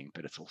executing,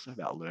 but it's also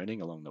about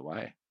learning along the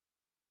way?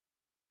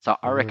 So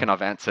I Mm. reckon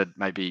I've answered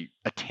maybe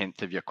a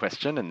tenth of your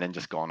question and then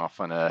just gone off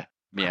on a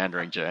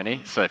meandering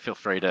journey. So feel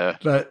free to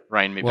But,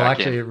 rein me well, back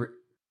in. actually,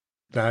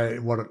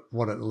 no,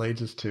 what it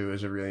leads us to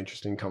is a really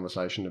interesting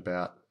conversation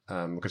about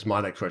because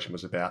my next question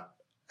was about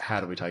how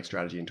do we take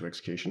strategy into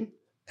execution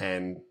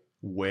and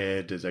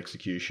where does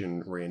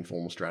execution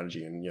reinform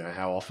strategy, and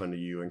how often are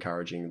you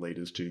encouraging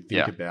leaders to think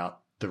Yeah,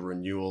 about the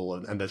renewal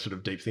and the sort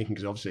of deep thinking,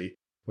 because obviously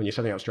when you're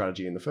setting up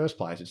strategy in the first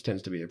place it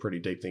tends to be a pretty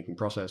deep thinking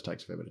process,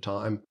 takes a fair bit of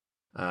time,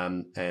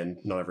 and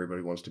not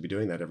everybody wants to be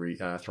doing that every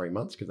 3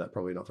 months because that's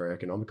probably not very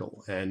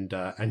economical, and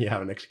you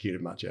haven't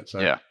executed much yet. So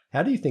yeah,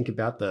 how do you think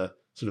about the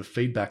sort of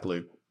feedback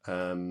loop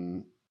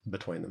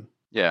between them?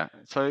 yeah.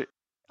 So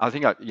I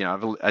think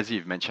as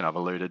you've mentioned, I've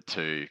alluded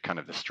to kind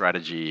of the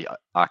strategy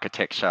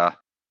architecture,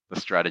 the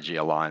strategy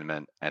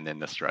alignment, and then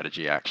the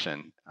strategy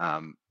action.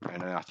 And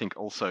then I think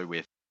also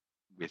with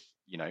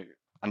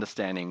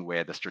understanding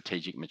where the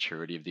strategic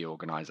maturity of the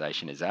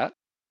organization is at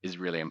is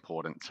really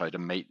important. So to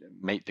meet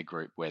the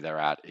group where they're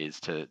at is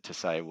to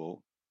say,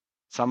 well,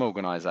 some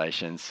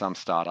organizations, some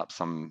startups,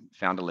 some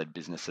founder-led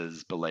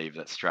businesses believe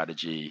that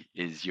strategy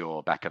is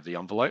your back of the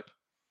envelope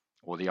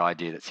or the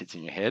idea that sits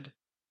in your head.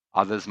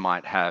 Others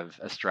might have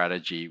a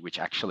strategy which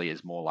actually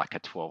is more like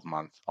a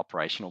 12-month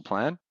operational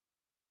plan.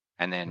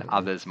 And then Mm-hmm.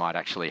 others might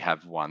actually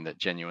have one that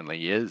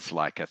genuinely is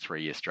like a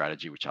 3-year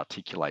strategy, which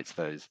articulates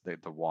those the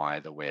why,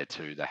 the where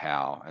to, the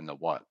how, and the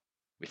what,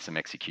 with some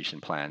execution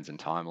plans and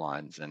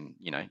timelines, and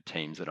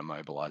teams that are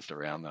mobilized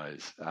around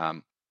those.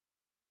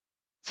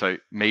 So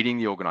meeting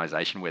the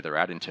organization where they're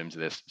at in terms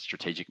of their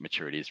strategic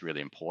maturity is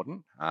really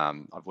important.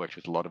 I've worked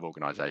with a lot of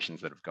organizations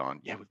that have gone,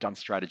 yeah, we've done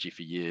strategy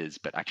for years,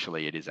 but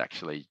actually it is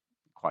actually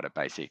quite a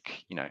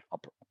basic,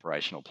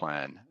 operational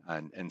plan.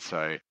 And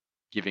so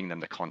giving them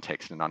the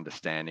context and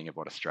understanding of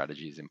what a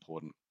strategy is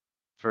important.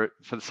 For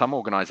some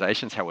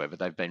organizations, however,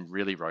 they've been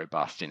really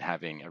robust in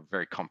having a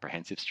very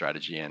comprehensive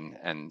strategy,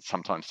 and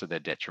sometimes to their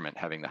detriment,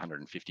 having the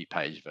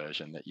 150-page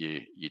version that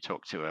you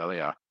talked to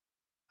earlier.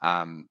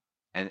 And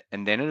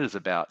then it is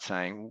about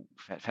saying,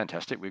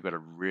 fantastic, we've got a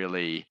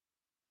really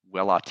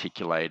well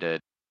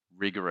articulated,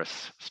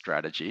 rigorous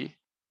strategy.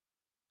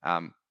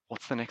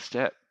 What's the next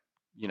step?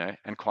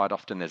 And quite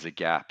often there's a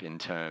gap in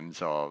terms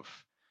of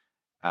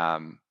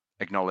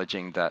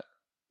acknowledging that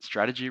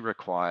strategy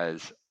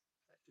requires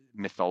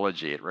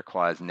mythology, it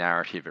requires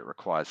narrative, it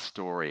requires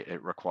story,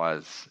 it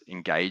requires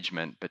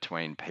engagement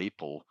between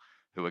people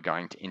who are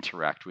going to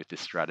interact with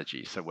this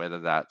strategy. So whether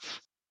that's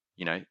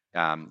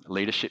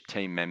leadership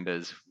team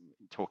members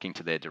talking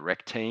to their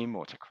direct team,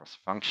 or to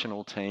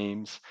cross-functional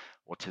teams,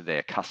 or to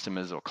their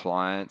customers or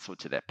clients, or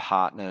to their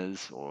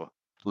partners, or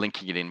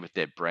linking it in with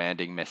their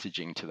branding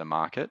messaging to the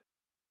market,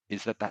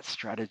 is that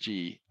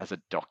strategy as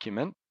a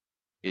document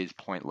is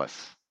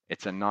pointless.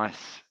 It's a nice,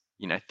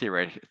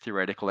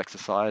 theoretical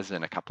exercise,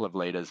 and a couple of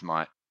leaders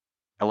might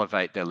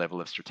elevate their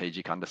level of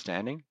strategic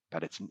understanding,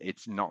 but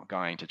it's not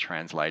going to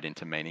translate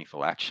into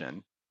meaningful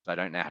action. They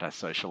don't know how to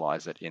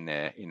socialize it in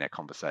their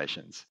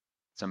conversations.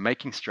 So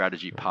making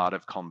strategy part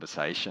of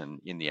conversation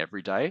in the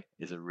everyday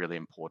is a really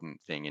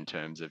important thing in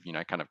terms of,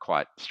 kind of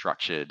quite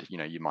structured.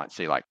 You might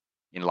see, like,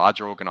 in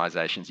larger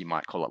organizations, you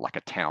might call it like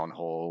a town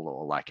hall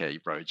or like a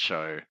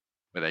roadshow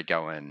where they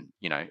go and,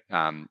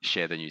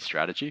 share the new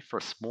strategy. For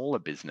a smaller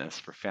business,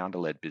 for a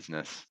founder-led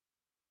business,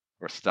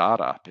 or a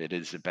startup, it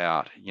is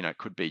about, it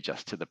could be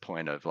just to the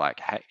point of like,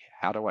 hey,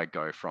 how do I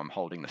go from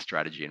holding the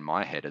strategy in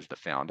my head as the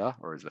founder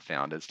or as the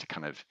founders to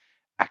kind of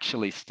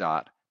actually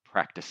start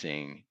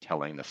practicing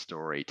telling the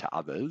story to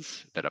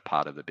others that are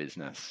part of the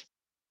business?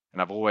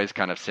 And I've always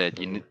kind of said,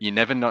 you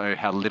never know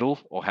how little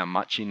or how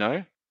much you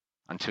know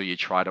until you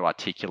try to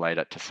articulate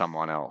it to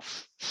someone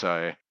else.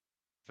 So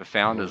for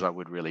founders, I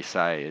would really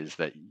say is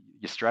that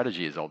your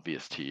strategy is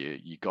obvious to you.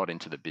 You got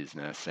into the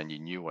business and you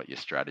knew what your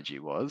strategy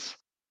was.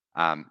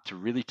 To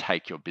really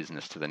take your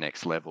business to the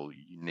next level,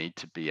 you need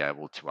to be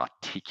able to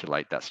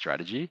articulate that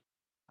strategy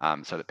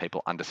so that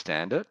people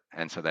understand it,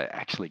 and so they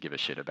actually give a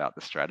shit about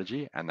the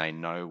strategy, and they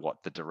know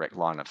what the direct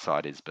line of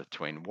sight is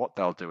between what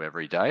they'll do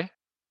every day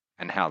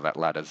and how that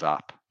ladders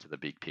up to the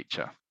big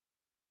picture.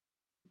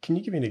 Can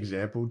you give me an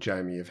example,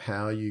 Jamie, of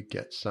how you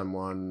get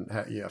someone,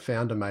 a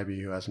founder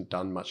maybe who hasn't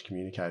done much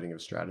communicating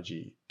of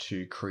strategy,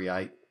 to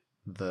create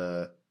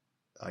the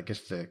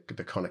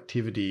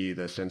connectivity,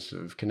 the sense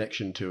of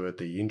connection to it,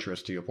 the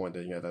interest, to your point,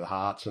 that the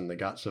hearts and the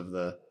guts of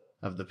the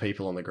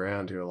people on the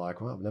ground who are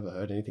like, well, I've never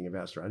heard anything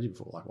about strategy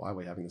before. Like, why are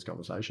we having this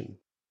conversation?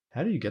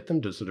 How do you get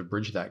them to sort of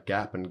bridge that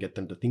gap and get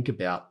them to think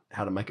about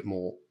how to make it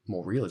more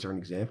real? Is there an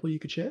example you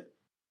could share?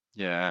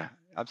 Yeah,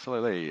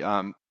 absolutely.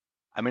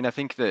 I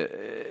think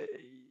that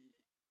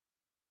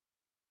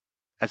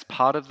as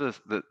part of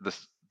the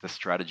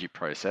strategy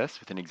process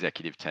with an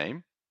executive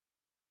team,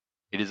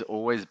 it is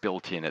always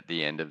built in at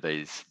the end of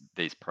these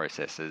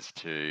processes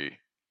to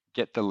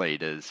get the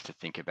leaders to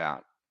think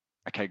about,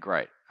 okay,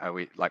 great,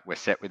 we're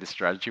set with the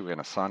strategy, we're going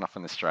to sign off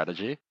on the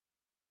strategy.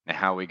 Now,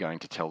 how are we going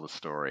to tell the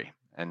story?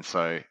 And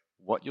so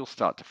what you'll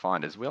start to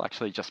find is we'll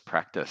actually just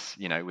practice,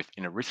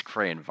 within a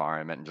risk-free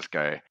environment, and just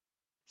go,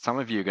 some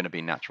of you are going to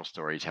be natural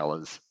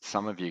storytellers.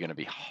 Some of you are going to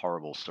be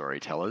horrible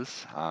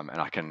storytellers, and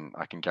I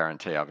can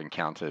guarantee I've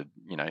encountered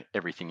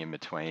everything in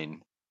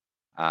between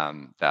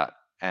that.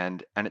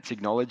 And it's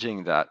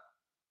acknowledging that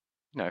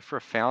for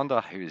a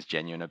founder who is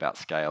genuine about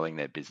scaling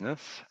their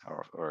business,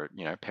 or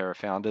pair of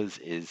founders,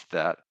 is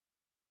that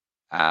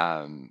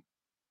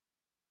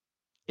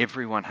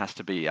everyone has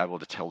to be able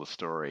to tell the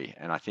story.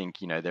 And I think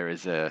there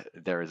is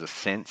a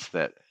sense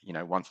that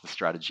once the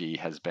strategy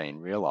has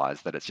been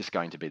realized, that it's just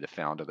going to be the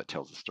founder that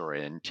tells the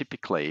story. And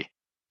typically,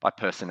 by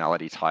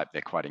personality type,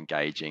 they're quite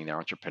engaging,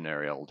 they're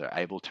entrepreneurial, they're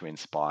able to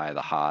inspire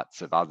the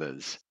hearts of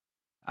others.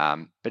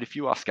 But if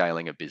you are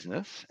scaling a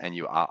business and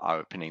you are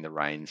opening the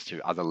reins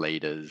to other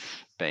leaders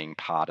being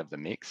part of the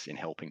mix in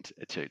helping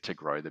to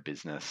grow the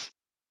business,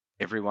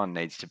 everyone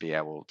needs to be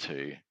able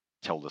to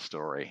tell the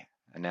story.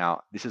 And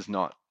now this is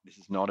not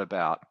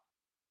about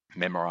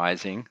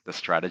memorizing the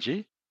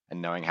strategy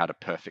and knowing how to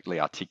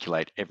perfectly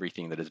articulate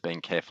everything that has been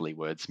carefully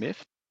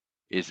wordsmithed.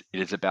 It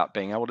is about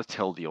being able to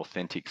tell the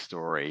authentic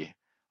story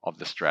of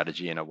the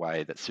strategy in a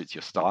way that suits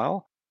your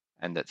style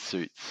and that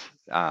suits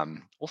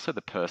also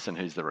the person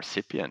who's the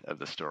recipient of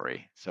the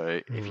story. So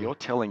if you're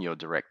telling your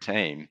direct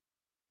team,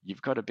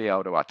 you've got to be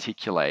able to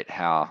articulate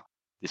how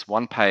this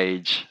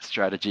one-page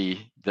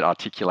strategy that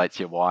articulates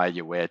your why,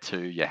 your where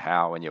to, your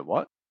how, and your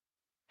what,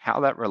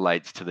 how that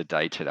relates to the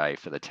day-to-day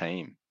for the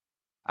team.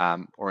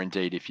 Or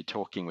indeed, if you're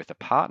talking with a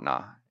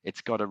partner, it's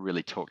got to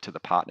really talk to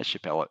the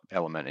partnership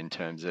element in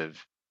terms of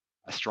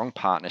a strong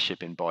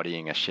partnership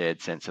embodying a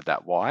shared sense of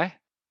that why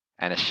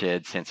and a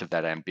shared sense of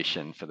that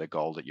ambition for the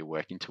goal that you're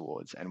working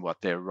towards and what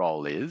their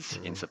role is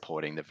in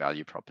supporting the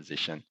value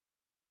proposition.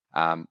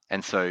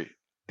 And so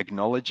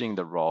acknowledging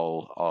the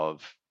role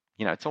of,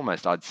 it's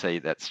almost, I'd say,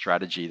 that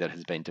strategy that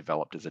has been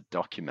developed as a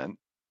document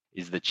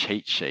is the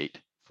cheat sheet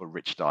for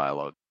rich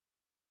dialogue.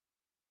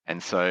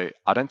 And so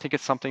I don't think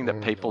it's something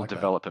that people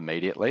develop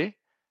immediately,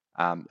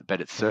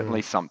 but it's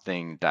certainly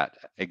something that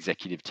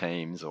executive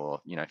teams or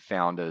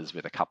founders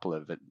with a couple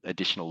of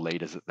additional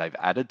leaders that they've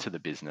added to the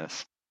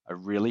business are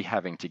really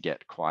having to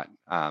get quite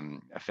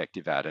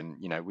effective at. And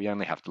we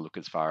only have to look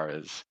as far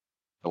as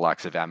the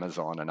likes of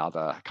Amazon and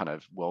other kind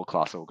of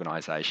world-class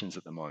organizations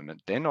at the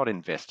moment. They're not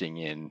investing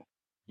in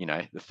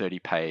the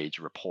 30-page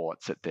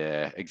reports at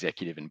their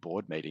executive and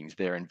board meetings.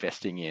 They're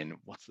investing in,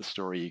 what's the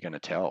story you're going to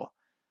tell?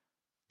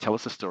 Tell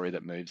us a story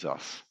that moves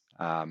us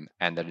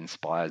and that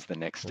inspires the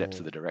next steps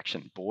of the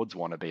direction. Boards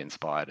want to be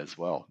inspired as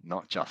well,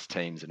 not just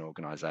teams and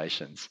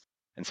organizations.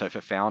 And so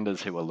for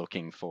founders who are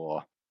looking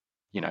for,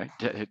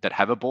 that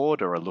have a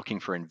board or are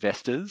looking for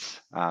investors,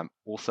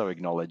 also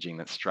acknowledging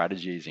that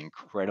strategy is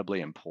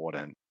incredibly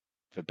important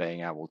for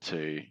being able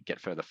to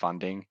get further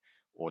funding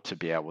or to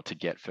be able to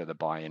get further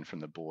buy-in from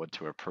the board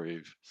to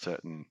approve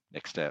certain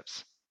next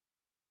steps.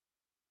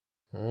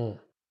 How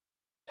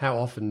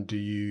often do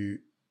you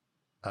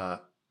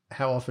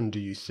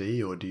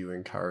see or do you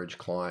encourage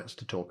clients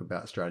to talk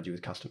about strategy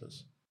with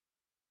customers?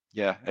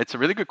 Yeah, it's a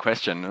really good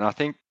question. And I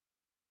think,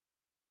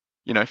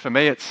 for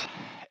me,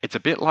 it's a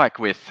bit like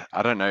with,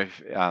 I don't know,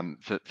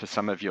 for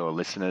some of your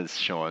listeners,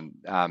 Sean,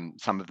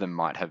 some of them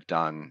might have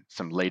done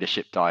some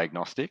leadership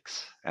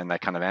diagnostics and they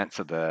kind of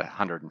answer the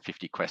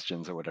 150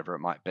 questions or whatever it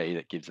might be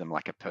that gives them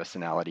like a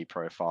personality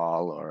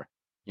profile or,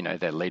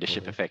 their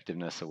leadership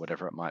effectiveness or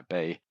whatever it might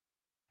be.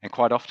 And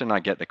quite often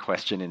I get the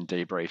question in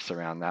debriefs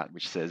around that,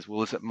 which says,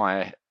 well, is it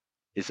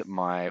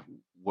my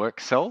work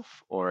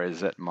self or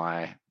is it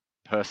my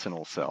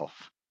personal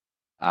self?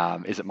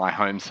 Is it my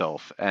home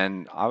self?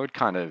 And I would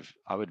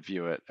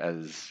view it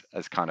as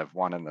kind of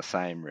one and the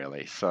same,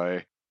 really. So,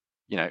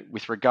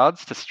 with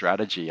regards to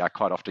strategy, I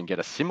quite often get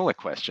a similar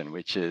question,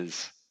 which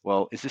is,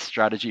 well, is this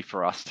strategy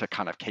for us to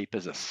kind of keep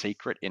as a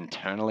secret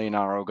internally in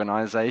our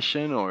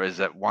organization, or is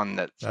it one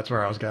that's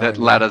where I was going, that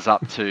ladders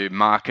up to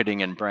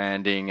marketing and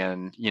branding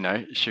and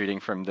shooting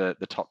from the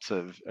tops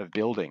of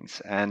buildings?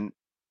 And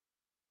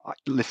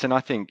listen,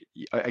 I think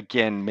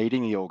again,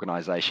 meeting the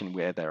organization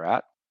where they're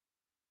at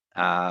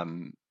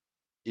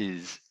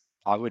is,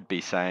 I would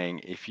be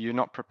saying, if you're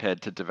not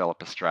prepared to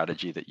develop a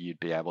strategy that you'd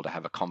be able to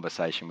have a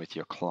conversation with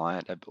your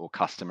client or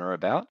customer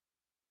about,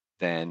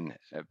 then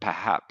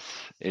perhaps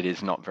it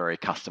is not very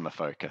customer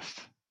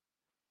focused.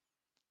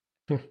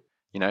 And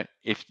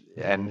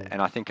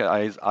I think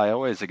I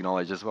always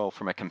acknowledge as well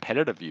from a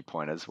competitive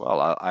viewpoint as well.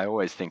 I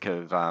always think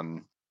of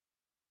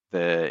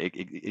the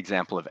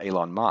example of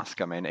Elon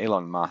Musk. I mean,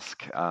 Elon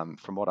Musk,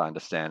 from what I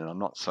understand, and I'm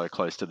not so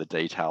close to the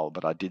detail,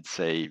 but I did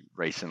see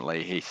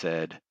recently he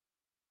said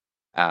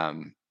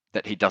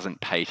that he doesn't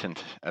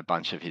patent a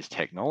bunch of his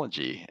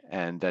technology,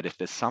 and that if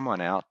there's someone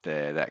out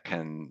there that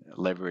can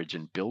leverage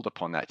and build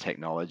upon that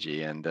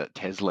technology and that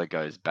Tesla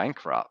goes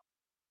bankrupt,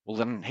 well,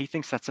 then he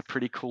thinks that's a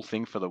pretty cool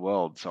thing for the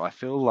world. So I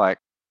feel like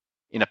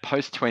in a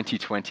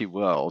post-2020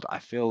 world, I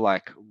feel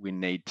like we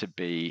need to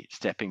be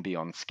stepping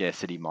beyond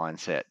scarcity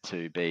mindset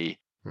to be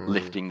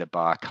lifting the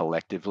bar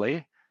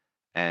collectively.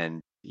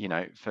 And,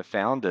 for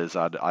founders,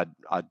 I'd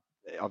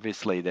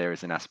obviously there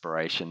is an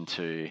aspiration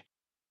to,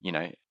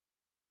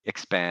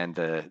 expand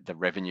the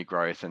revenue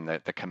growth and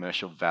the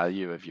commercial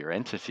value of your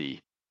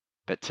entity,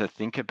 but to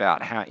think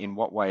about how, in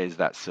what way is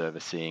that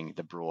servicing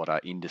the broader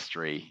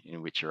industry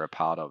in which you're a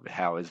part of?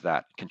 How is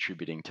that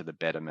contributing to the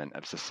betterment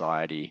of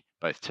society,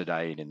 both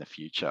today and in the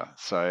future?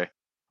 So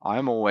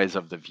I'm always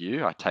of the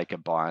view, I take a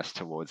bias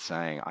towards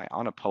saying I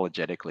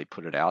unapologetically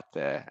put it out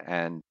there.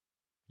 And,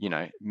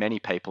 many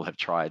people have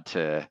tried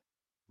to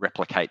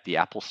replicate the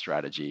Apple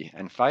strategy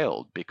and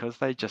failed because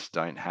they just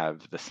don't have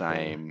the Yeah.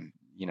 same,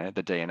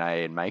 the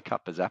DNA and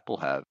makeup as Apple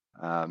have.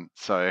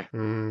 So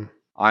Mm,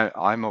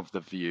 I'm of the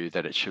view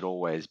that it should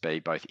always be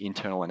both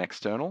internal and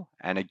external.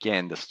 And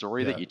again, the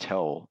story that yeah. you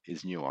tell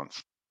is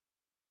nuanced.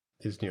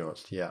 Is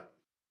nuanced. Yeah.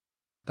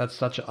 That's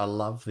such a, I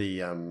love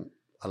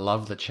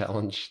the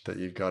challenge that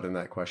you've got in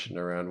that question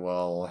around,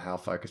 well, how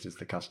focused is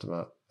the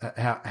customer?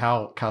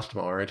 How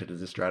customer oriented is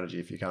this strategy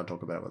if you can't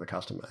talk about it with a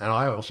customer? And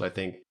I also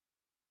think,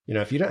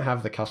 if you don't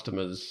have the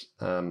customers,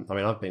 I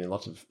mean, I've been in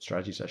lots of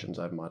strategy sessions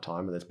over my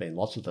time, and there's been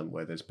lots of them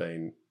where there's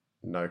been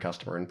no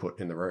customer input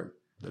in the room.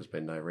 There's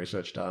been no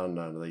research done.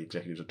 None of the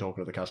executives are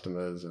talking to the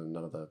customers, and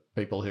none of the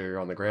people who are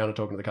on the ground are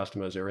talking to the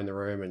customers who are in the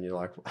room. And you're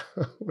like,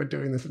 we're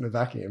doing this in a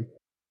vacuum.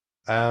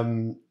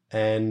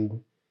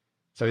 And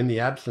so, in the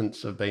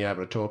absence of being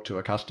able to talk to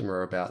a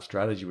customer about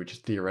strategy, which is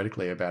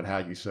theoretically about how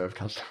you serve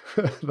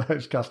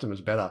those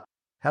customers better,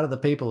 how do the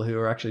people who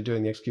are actually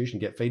doing the execution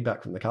get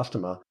feedback from the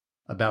customer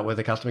about where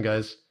the customer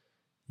goes,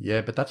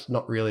 yeah, but that's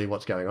not really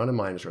what's going on in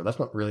my industry. That's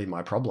not really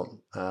my problem.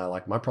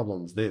 Like my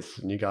problem is this,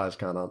 and you guys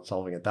aren't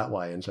solving it that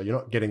way. And so you're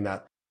not getting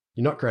that.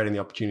 You're not creating the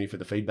opportunity for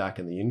the feedback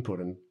and the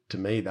input. And to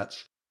me,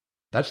 that's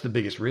the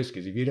biggest risk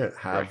is if you don't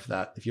Correct. have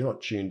that, if you're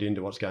not tuned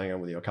into what's going on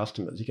with your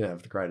customers, you can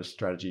have the greatest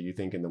strategy you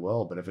think in the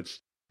world. But if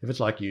it's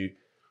like you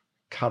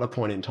cut a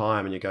point in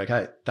time and you go,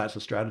 okay, that's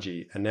the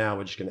strategy, and now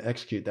we're just going to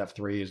execute that for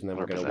 3 years, and then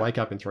we're going to 100%. wake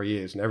up in 3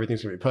 years and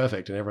everything's going to be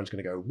perfect, and everyone's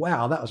going to go,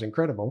 wow, that was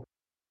incredible.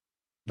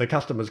 The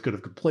customers could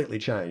have completely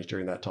changed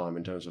during that time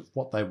in terms of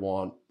what they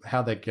want,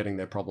 how they're getting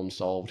their problems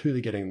solved, who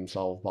they're getting them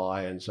solved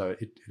by, and so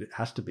it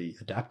has to be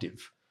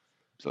adaptive.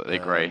 Absolutely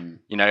agree.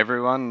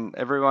 Um,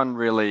 Everyone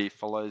really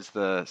follows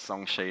the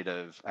song sheet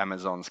of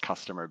Amazon's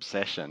customer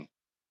obsession.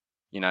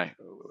 You know,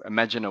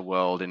 Imagine a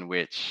world in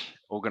which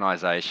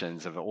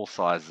organizations of all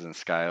sizes and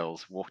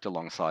scales walked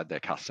alongside their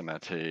customer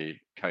to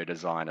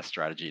co-design a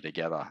strategy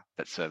together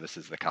that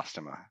services the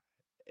customer.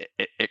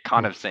 It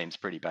kind of seems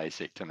pretty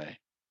basic to me,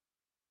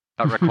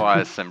 but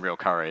requires some real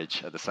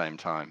courage at the same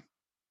time.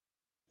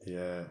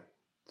 Yeah,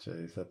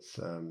 geez,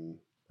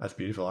 that's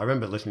beautiful. I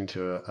remember listening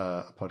to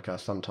a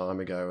podcast some time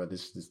ago where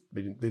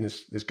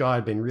this guy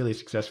had been really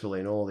successful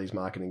in all these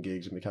marketing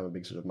gigs and become a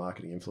big sort of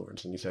marketing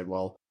influence. And he said,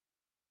 well,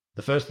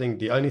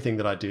 the only thing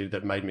that I did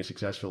that made me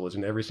successful was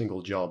in every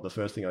single job. The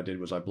first thing I did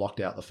was I blocked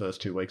out the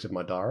first 2 weeks of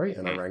my diary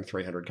and I Mm, rang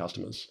 300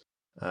 customers.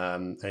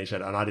 And he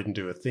said, and I didn't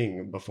do a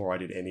thing before I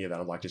did any of that.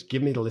 I'm like, just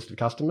give me the list of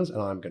customers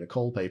and I'm going to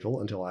call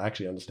people until I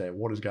actually understand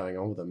what is going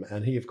on with them.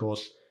 And he, of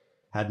course,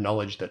 had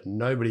knowledge that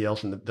nobody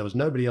else, there was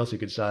nobody else who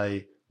could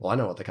say, well, I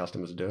know what the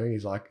customers are doing.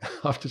 He's like,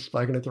 I've just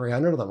spoken to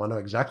 300 of them. I know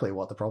exactly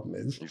what the problem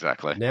is.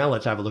 exactly. Now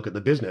let's have a look at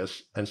the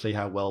business and see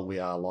how well we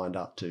are lined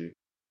up to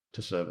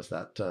service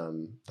that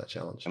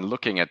challenge. And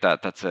looking at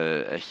that, that's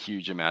a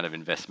huge amount of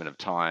investment of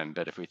time.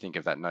 But if we think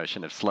of that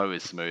notion of slow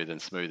is smooth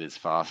and smooth is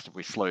fast, if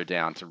we slow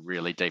down to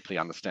really deeply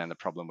understand the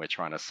problem we're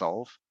trying to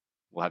solve,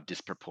 we'll have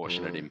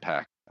disproportionate Mm,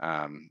 impact,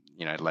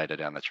 later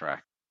down the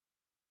track.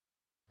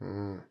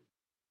 mm.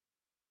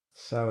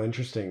 So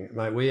interesting,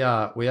 mate. We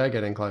are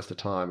getting close to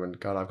time, and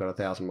God, I've got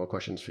 1,000 more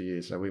questions for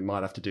you. So we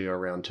might have to do a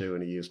round two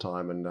in a year's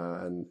time,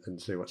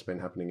 and see what's been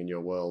happening in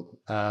your world.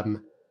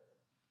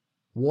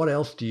 What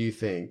else do you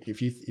think,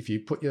 if you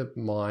put your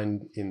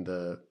mind in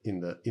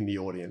the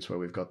audience where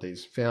we've got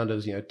these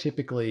founders,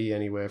 typically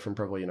anywhere from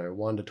probably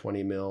 1 to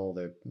 20 mil.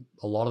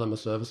 A lot of them are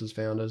services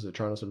founders. They're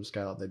trying to sort of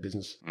scale up their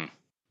business. Mm.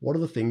 What are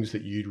the things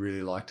that you'd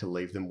really like to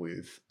leave them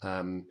with?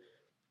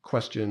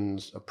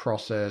 Questions, a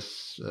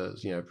process,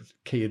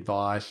 key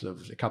advice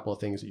of a couple of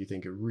things that you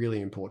think are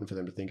really important for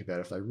them to think about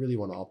if they really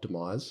want to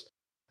optimize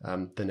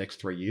the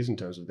next 3 years in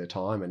terms of their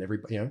time,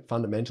 and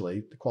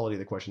fundamentally the quality of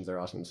the questions they're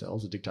asking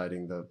themselves are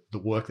dictating the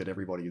work that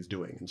everybody is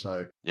doing. And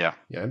so, Yeah.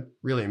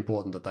 really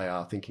important that they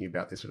are thinking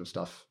about this sort of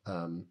stuff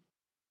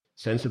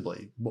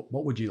sensibly.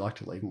 What would you like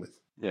to leave them with?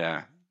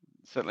 Yeah,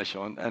 certainly,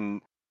 Sean.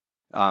 And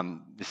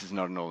this is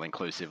not an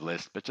all-inclusive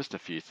list, but just a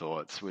few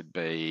thoughts would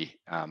be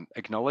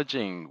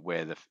acknowledging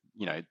where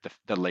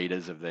the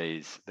leaders of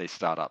these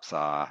startups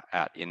are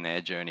at in their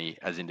journey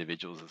as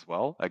individuals as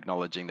well.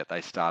 Acknowledging that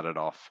they started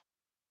off,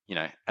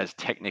 as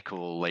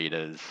technical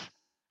leaders,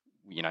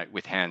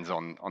 with hands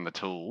on the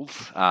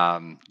tools,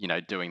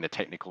 doing the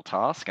technical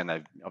task, and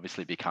they've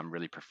obviously become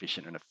really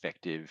proficient and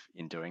effective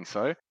in doing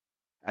so.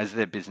 As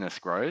their business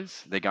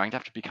grows, they're going to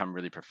have to become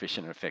really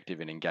proficient and effective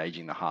in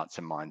engaging the hearts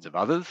and minds of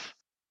others.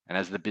 And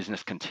as the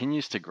business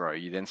continues to grow,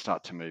 you then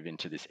start to move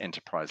into this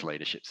enterprise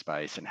leadership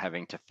space and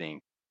having to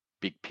think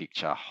big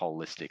picture,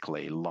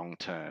 holistically, long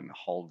term,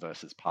 whole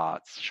versus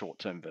parts, short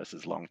term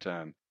versus long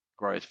term,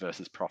 growth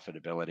versus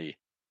profitability.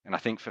 And I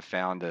think for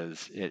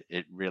founders,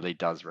 it really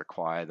does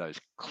require those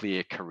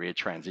clear career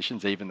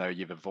transitions. Even though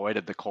you've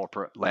avoided the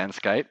corporate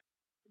landscape,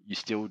 you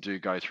still do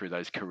go through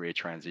those career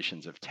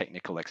transitions of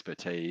technical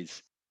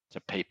expertise to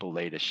people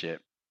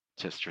leadership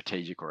to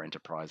strategic or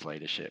enterprise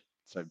leadership.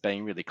 So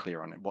being really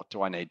clear on what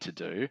do I need to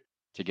do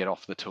to get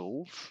off the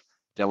tools,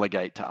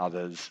 delegate to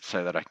others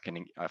so that I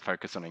can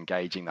focus on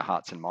engaging the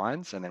hearts and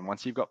minds. And then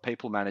once you've got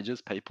people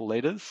managers, people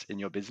leaders in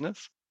your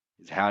business,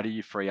 is how do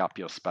you free up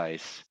your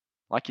space,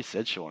 like you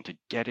said, Sean, to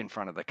get in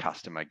front of the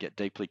customer, get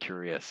deeply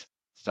curious,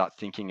 start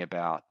thinking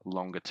about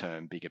longer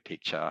term, bigger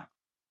picture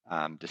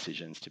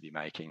decisions to be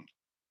making.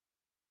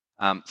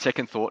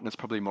 Second thought, and it's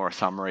probably more a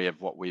summary of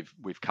what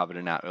we've covered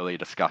in our earlier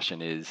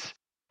discussion, is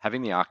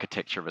having the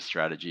architecture of a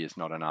strategy is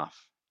not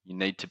enough. You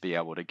need to be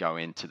able to go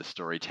into the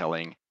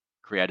storytelling,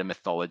 create a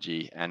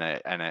mythology and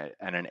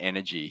an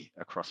energy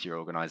across your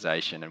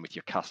organization and with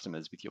your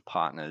customers, with your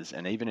partners,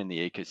 and even in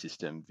the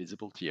ecosystem,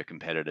 visible to your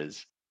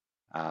competitors,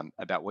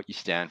 about what you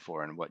stand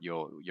for and what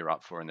you're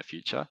up for in the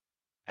future.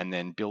 And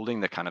then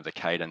building the kind of the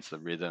cadence, the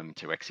rhythm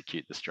to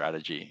execute the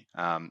strategy.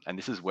 And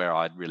this is where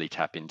I'd really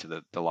tap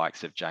into the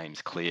likes of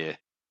James Clear,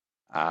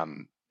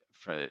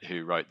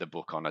 who wrote the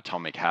book on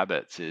Atomic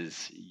Habits.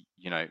 Is,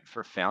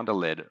 for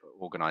founder-led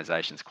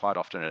organizations, quite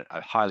often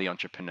a highly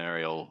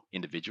entrepreneurial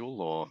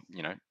individual or,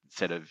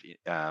 set of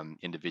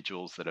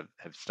individuals that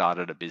have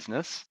started a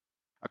business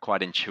are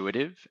quite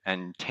intuitive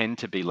and tend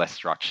to be less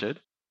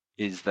structured,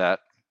 is that,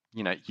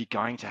 you're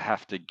going to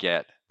have to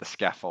get the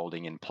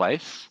scaffolding in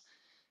place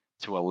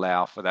to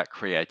allow for that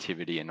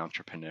creativity and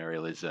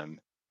entrepreneurialism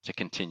to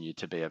continue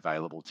to be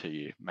available to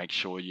you. Make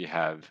sure you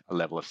have a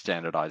level of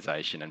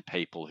standardization and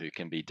people who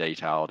can be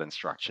detailed and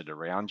structured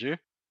around you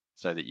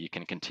so that you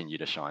can continue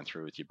to shine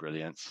through with your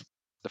brilliance.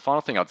 The final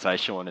thing I'd say,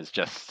 Sean, is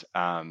just,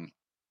 in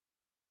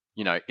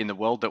the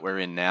world that we're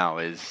in now,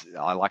 is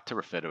I like to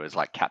refer to as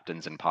like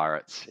captains and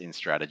pirates in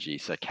strategy.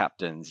 So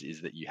captains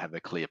is that you have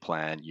a clear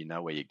plan, you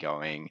know where you're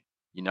going,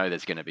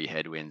 there's going to be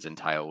headwinds and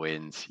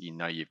tailwinds,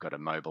 you've got to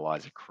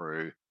mobilize a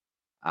crew.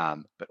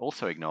 But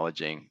also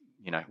acknowledging,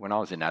 when I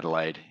was in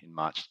Adelaide in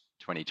March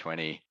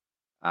 2020,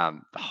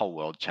 the whole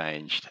world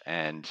changed.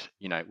 And,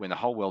 when the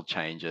whole world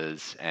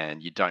changes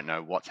and you don't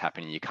know what's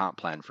happening, you can't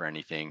plan for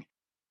anything,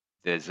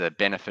 there's a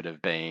benefit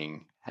of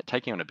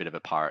taking on a bit of a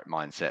pirate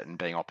mindset and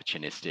being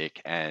opportunistic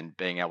and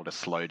being able to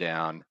slow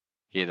down,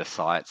 hear the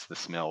sights, the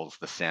smells,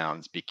 the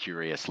sounds, be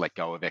curious, let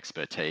go of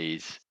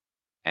expertise,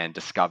 and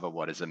discover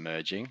what is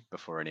emerging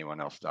before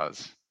anyone else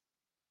does.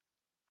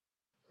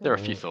 There are a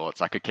few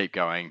thoughts. I could keep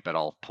going, but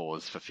I'll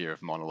pause for fear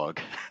of monologue.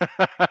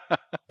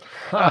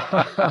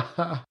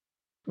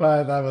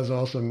 Well, that was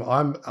awesome.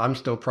 I'm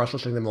still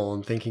processing them all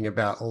and thinking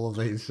about all of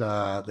these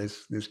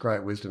this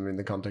great wisdom in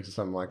the context of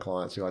some of my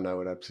clients who I know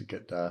would absolutely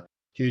get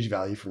huge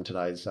value from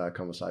today's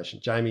conversation.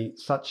 Jamie,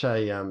 such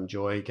a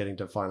joy getting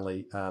to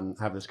finally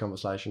have this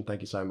conversation.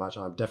 Thank you so much.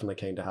 I'm definitely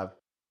keen to have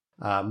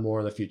more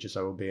in the future,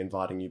 so we'll be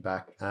inviting you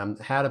back.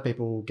 How do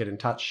people get in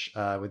touch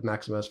with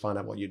Maximus, find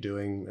out what you're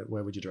doing?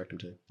 Where would you direct them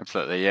to?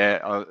 Absolutely,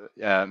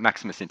 yeah.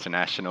 Maximus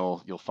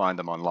International, you'll find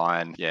them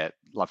online. Yeah,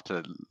 love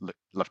to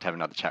have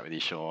another chat with you,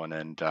 Sean,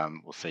 and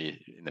we'll see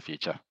you in the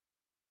future.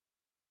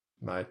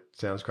 Mate,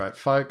 sounds great.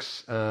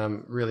 Folks,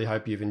 really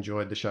hope you've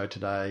enjoyed the show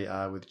today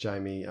with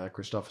Jamie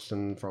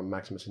Christopherson from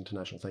Maximus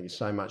International. Thank you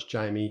so much,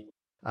 Jamie.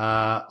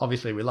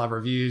 Obviously, we love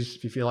reviews.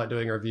 If you feel like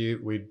doing a review,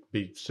 we'd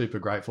be super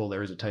grateful.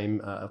 There is a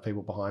team of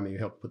people behind me who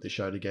help put the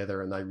show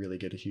together, and they really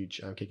get a huge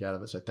kick out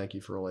of it. So thank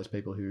you for all those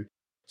people who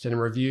send in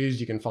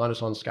reviews. You can find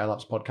us on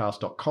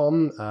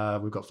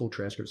scaleupspodcast.com. We've got full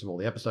transcripts of all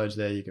the episodes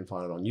there. You can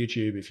find it on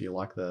YouTube if you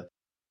like the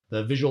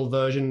visual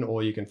version,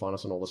 or you can find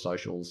us on all the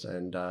socials,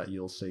 and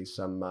you'll see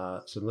some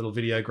little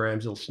videograms,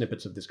 little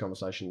snippets of this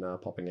conversation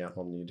popping out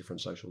on the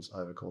different socials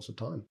over the course of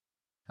time.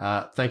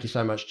 Thank you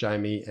so much,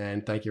 Jamie,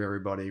 and thank you,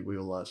 everybody.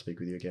 We'll speak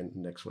with you again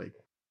next week.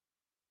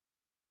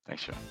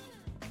 Thanks, Sean.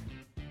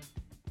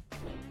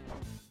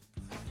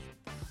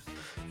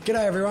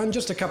 G'day everyone,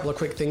 just a couple of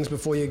quick things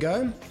before you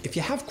go. If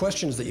you have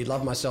questions that you'd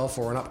love myself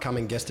or an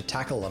upcoming guest to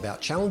tackle about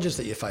challenges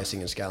that you're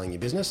facing in scaling your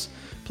business,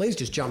 please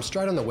just jump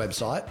straight on the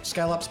website,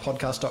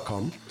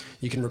 scaleupspodcast.com.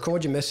 You can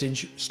record your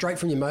message straight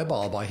from your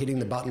mobile by hitting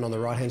the button on the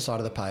right-hand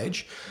side of the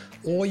page,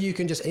 or you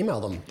can just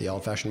email them the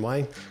old-fashioned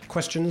way,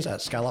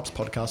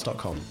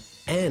 questions@scaleupspodcast.com.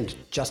 And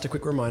just a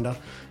quick reminder,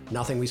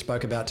 nothing we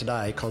spoke about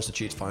today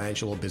constitutes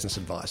financial or business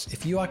advice.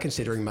 If you are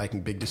considering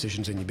making big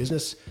decisions in your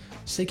business,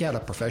 seek out a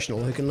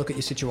professional who can look at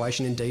your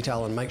situation in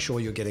detail and make sure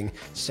you're getting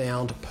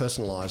sound,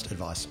 personalised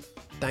advice.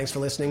 Thanks for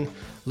listening.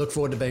 Look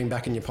forward to being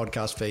back in your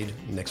podcast feed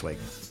next week.